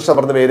ആക്സലറേഷൻ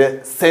പറഞ്ഞ പേര്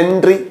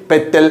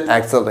സെൻട്രിപെറ്റൽ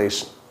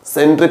ആക്സലറേഷൻ.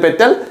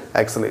 Centripetal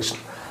acceleration.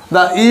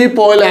 ഈ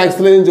പോയിന്റ്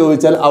ആക്സലറേഷൻ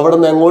ചോദിച്ചാൽ അവിടെ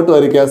നിന്ന് എങ്ങോട്ട്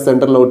വരയ്ക്കുക?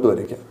 സെന്ററിലോട്ട്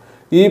വരയ്ക്കുക.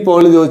 ഈ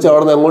പോയിന്റ് ചോദിച്ചാൽ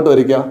അവിടെ നിന്ന് എങ്ങോട്ട്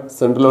വരയ്ക്കുക?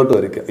 സെന്ററിലോട്ട്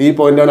വരയ്ക്കുക. ഈ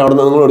പോയിന്റാണ് അവിടെ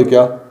നിന്ന് നിങ്ങൾ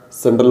വരയ്ക്കുക,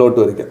 സെന്ററിലോട്ട്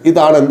വരയ്ക്കുക.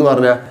 ഇതാണ് എന്ത്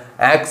പറഞ്ഞാൽ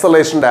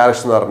ആക്സലറേഷൻ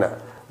ഡയറക്ഷൻ എന്ന് പറഞ്ഞാൽ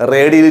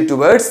റേഡിയലി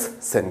ടുവേർഡ്സ്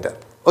സെന്റർ.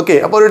 ഓക്കെ,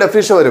 അപ്പോൾ ഒരു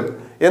ഡെഫിനിഷൻ വരും.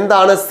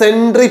 എന്താണ്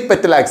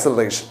സെൻട്രിപെറ്റൽ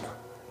ആക്സലറേഷൻ?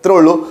 ഇത്രേ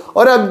ഉള്ളൂ.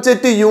 ഒരു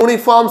ഒബ്ജക്റ്റ്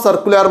യൂണിഫോം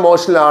സർക്കുലർ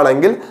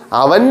മോഷനിലാണെങ്കിൽ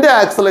അവന്റെ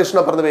ആക്സലറേഷൻ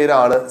പറഞ്ഞ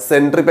പേരാണ്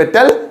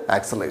സെൻട്രിപെറ്റൽ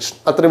ആക്സലറേഷൻ.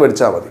 അത്രയും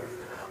പഠിച്ചാൽ മതി.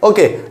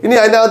 ഓക്കെ, ഇനി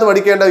അതിൻ്റെ അകത്ത്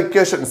പഠിക്കേണ്ട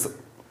ഇക്വേഷൻസ്.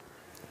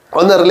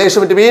 ഒന്ന്, relation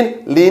between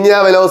linear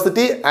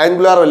velocity,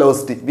 angular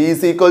velocity. V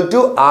is equal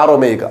to R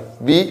omega.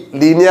 V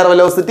linear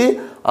velocity,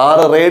 R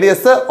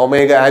radius,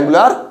 omega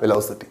angular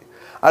velocity.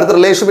 അടുത്ത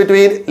relation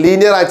between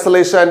linear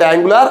acceleration and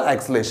angular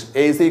acceleration.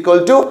 A is equal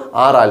to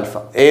R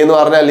alpha. A എന്ന്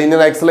പറഞ്ഞാൽ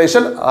linear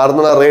acceleration, R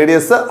എന്ന് പറഞ്ഞാൽ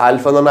radius,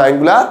 alpha എന്ന് പറഞ്ഞാൽ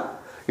angular.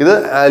 ഇത്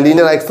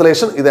linear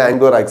acceleration, ഇത്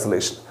angular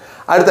acceleration.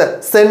 അടുത്ത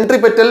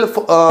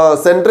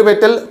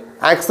സെൻട്രിപെറ്റൽ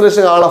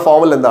ആക്സലേഷൻ കാണുന്ന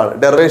ഫോമുല എന്താണ്?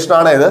 ഡെറിവേഷൻ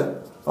ആണ് ഇത്.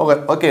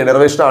 ഓക്കെ,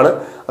 ഡെറിവേഷൻ ആണ്.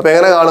 അപ്പോൾ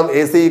എങ്ങനെ കാണും?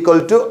 A is equal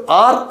to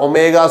R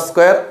omega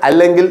square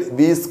അല്ലെങ്കിൽ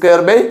V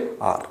square by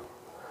R.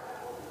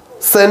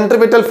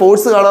 Centripetal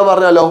force കാണാൻ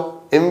പറഞ്ഞാലോ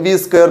mv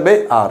സ്ക്വയർ ബൈ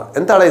R.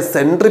 എന്താണ് ഈ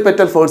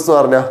സെൻട്രിപെറ്റൽ ഫോഴ്സ് എന്ന്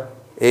പറഞ്ഞാൽ?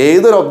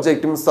 ഏതൊരു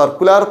ഒബ്ജക്റ്റും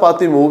സർക്കുലർ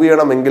പാത്തിൽ മൂവ്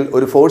ചെയ്യണമെങ്കിൽ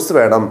ഒരു ഫോഴ്സ്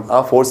വേണം. ആ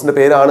ഫോഴ്സിന്റെ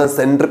പേരാണ്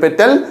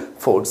സെൻട്രിപെറ്റൽ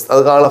ഫോഴ്സ്.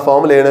 അത് കാണുന്ന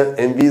ഫോമുലയാണ്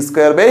mv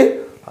സ്ക്വയർ ബൈ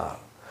R.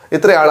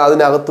 ഇത്രയാണ്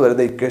അതിനകത്ത്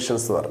വരുന്ന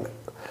ഇക്വേഷൻസ് എന്ന് പറഞ്ഞത്.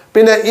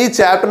 പിന്നെ ഈ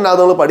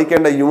ചാപ്റ്ററിനകത്ത് നമ്മൾ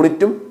പഠിക്കേണ്ട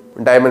യൂണിറ്റും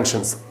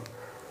ഡയമെൻഷൻസും.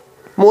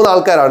 3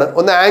 ആൾക്കാരാണ്.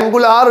 ഒന്ന്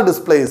ആംഗുലാർ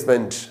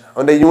ഡിസ്പ്ലേസ്മെന്റ്,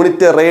 അവൻ്റെ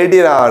യൂണിറ്റ്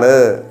റേഡിയൻ ആണ്,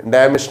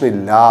 ഡയമെൻഷൻ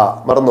ഇല്ല,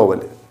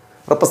 മറന്നോവല്.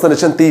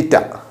 റെപ്രസെന്റേഷൻ തീറ്റ.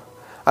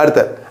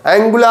 അടുത്ത്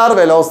ആംഗുലാർ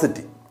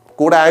വെലോസിറ്റി,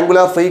 കൂടെ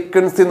ആംഗുലാർ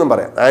ഫ്രീക്വൻസി എന്നും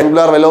പറയാം.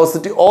 ആംഗുലാർ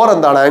വെലോസിറ്റി ഓർ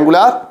എന്താണ്?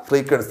 Angular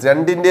frequency.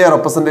 രണ്ടിൻ്റെ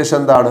റെപ്രസെന്റേഷൻ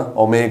എന്താണ്?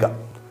 Omega.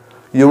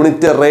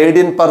 Unit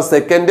radian per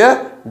second,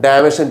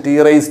 dimension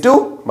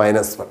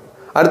T⁻⁻1.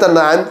 അടുത്ത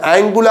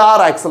angular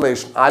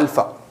acceleration, alpha.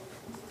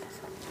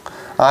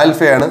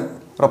 ആൽഫയാണ്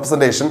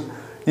representation.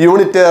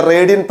 Unit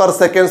radian per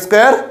second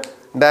square,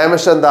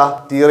 dimension എന്താ?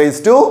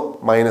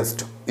 T⁻².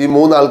 ഈ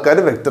 3 ആൾക്കാർ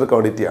വെക്റ്റർ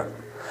ക്വാണ്ടിറ്റിയാണ്.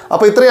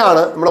 അപ്പോൾ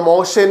ഇത്രയാണ് നമ്മുടെ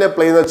മോഷനെ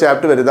പ്ലേ ചെയ്യുന്ന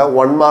ചാപ്റ്റർ വരുന്ന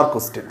 1 മാർക്ക്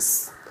ക്വസ്റ്റ്യൻസ്.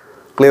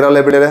 ക്ലിയർ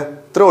അല്ലേ പിള്ളേരെ?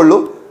 ഇത്രേ ഉള്ളൂ.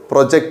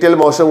 പ്രൊജക്റ്റൈൽ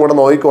മോഷൻ കൂടെ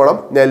നോക്കിക്കോണം.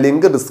 ഞാൻ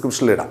ലിങ്ക്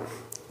ഡിസ്ക്രിപ്ഷനിൽ ഇടാം.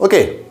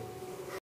 ഓക്കെ.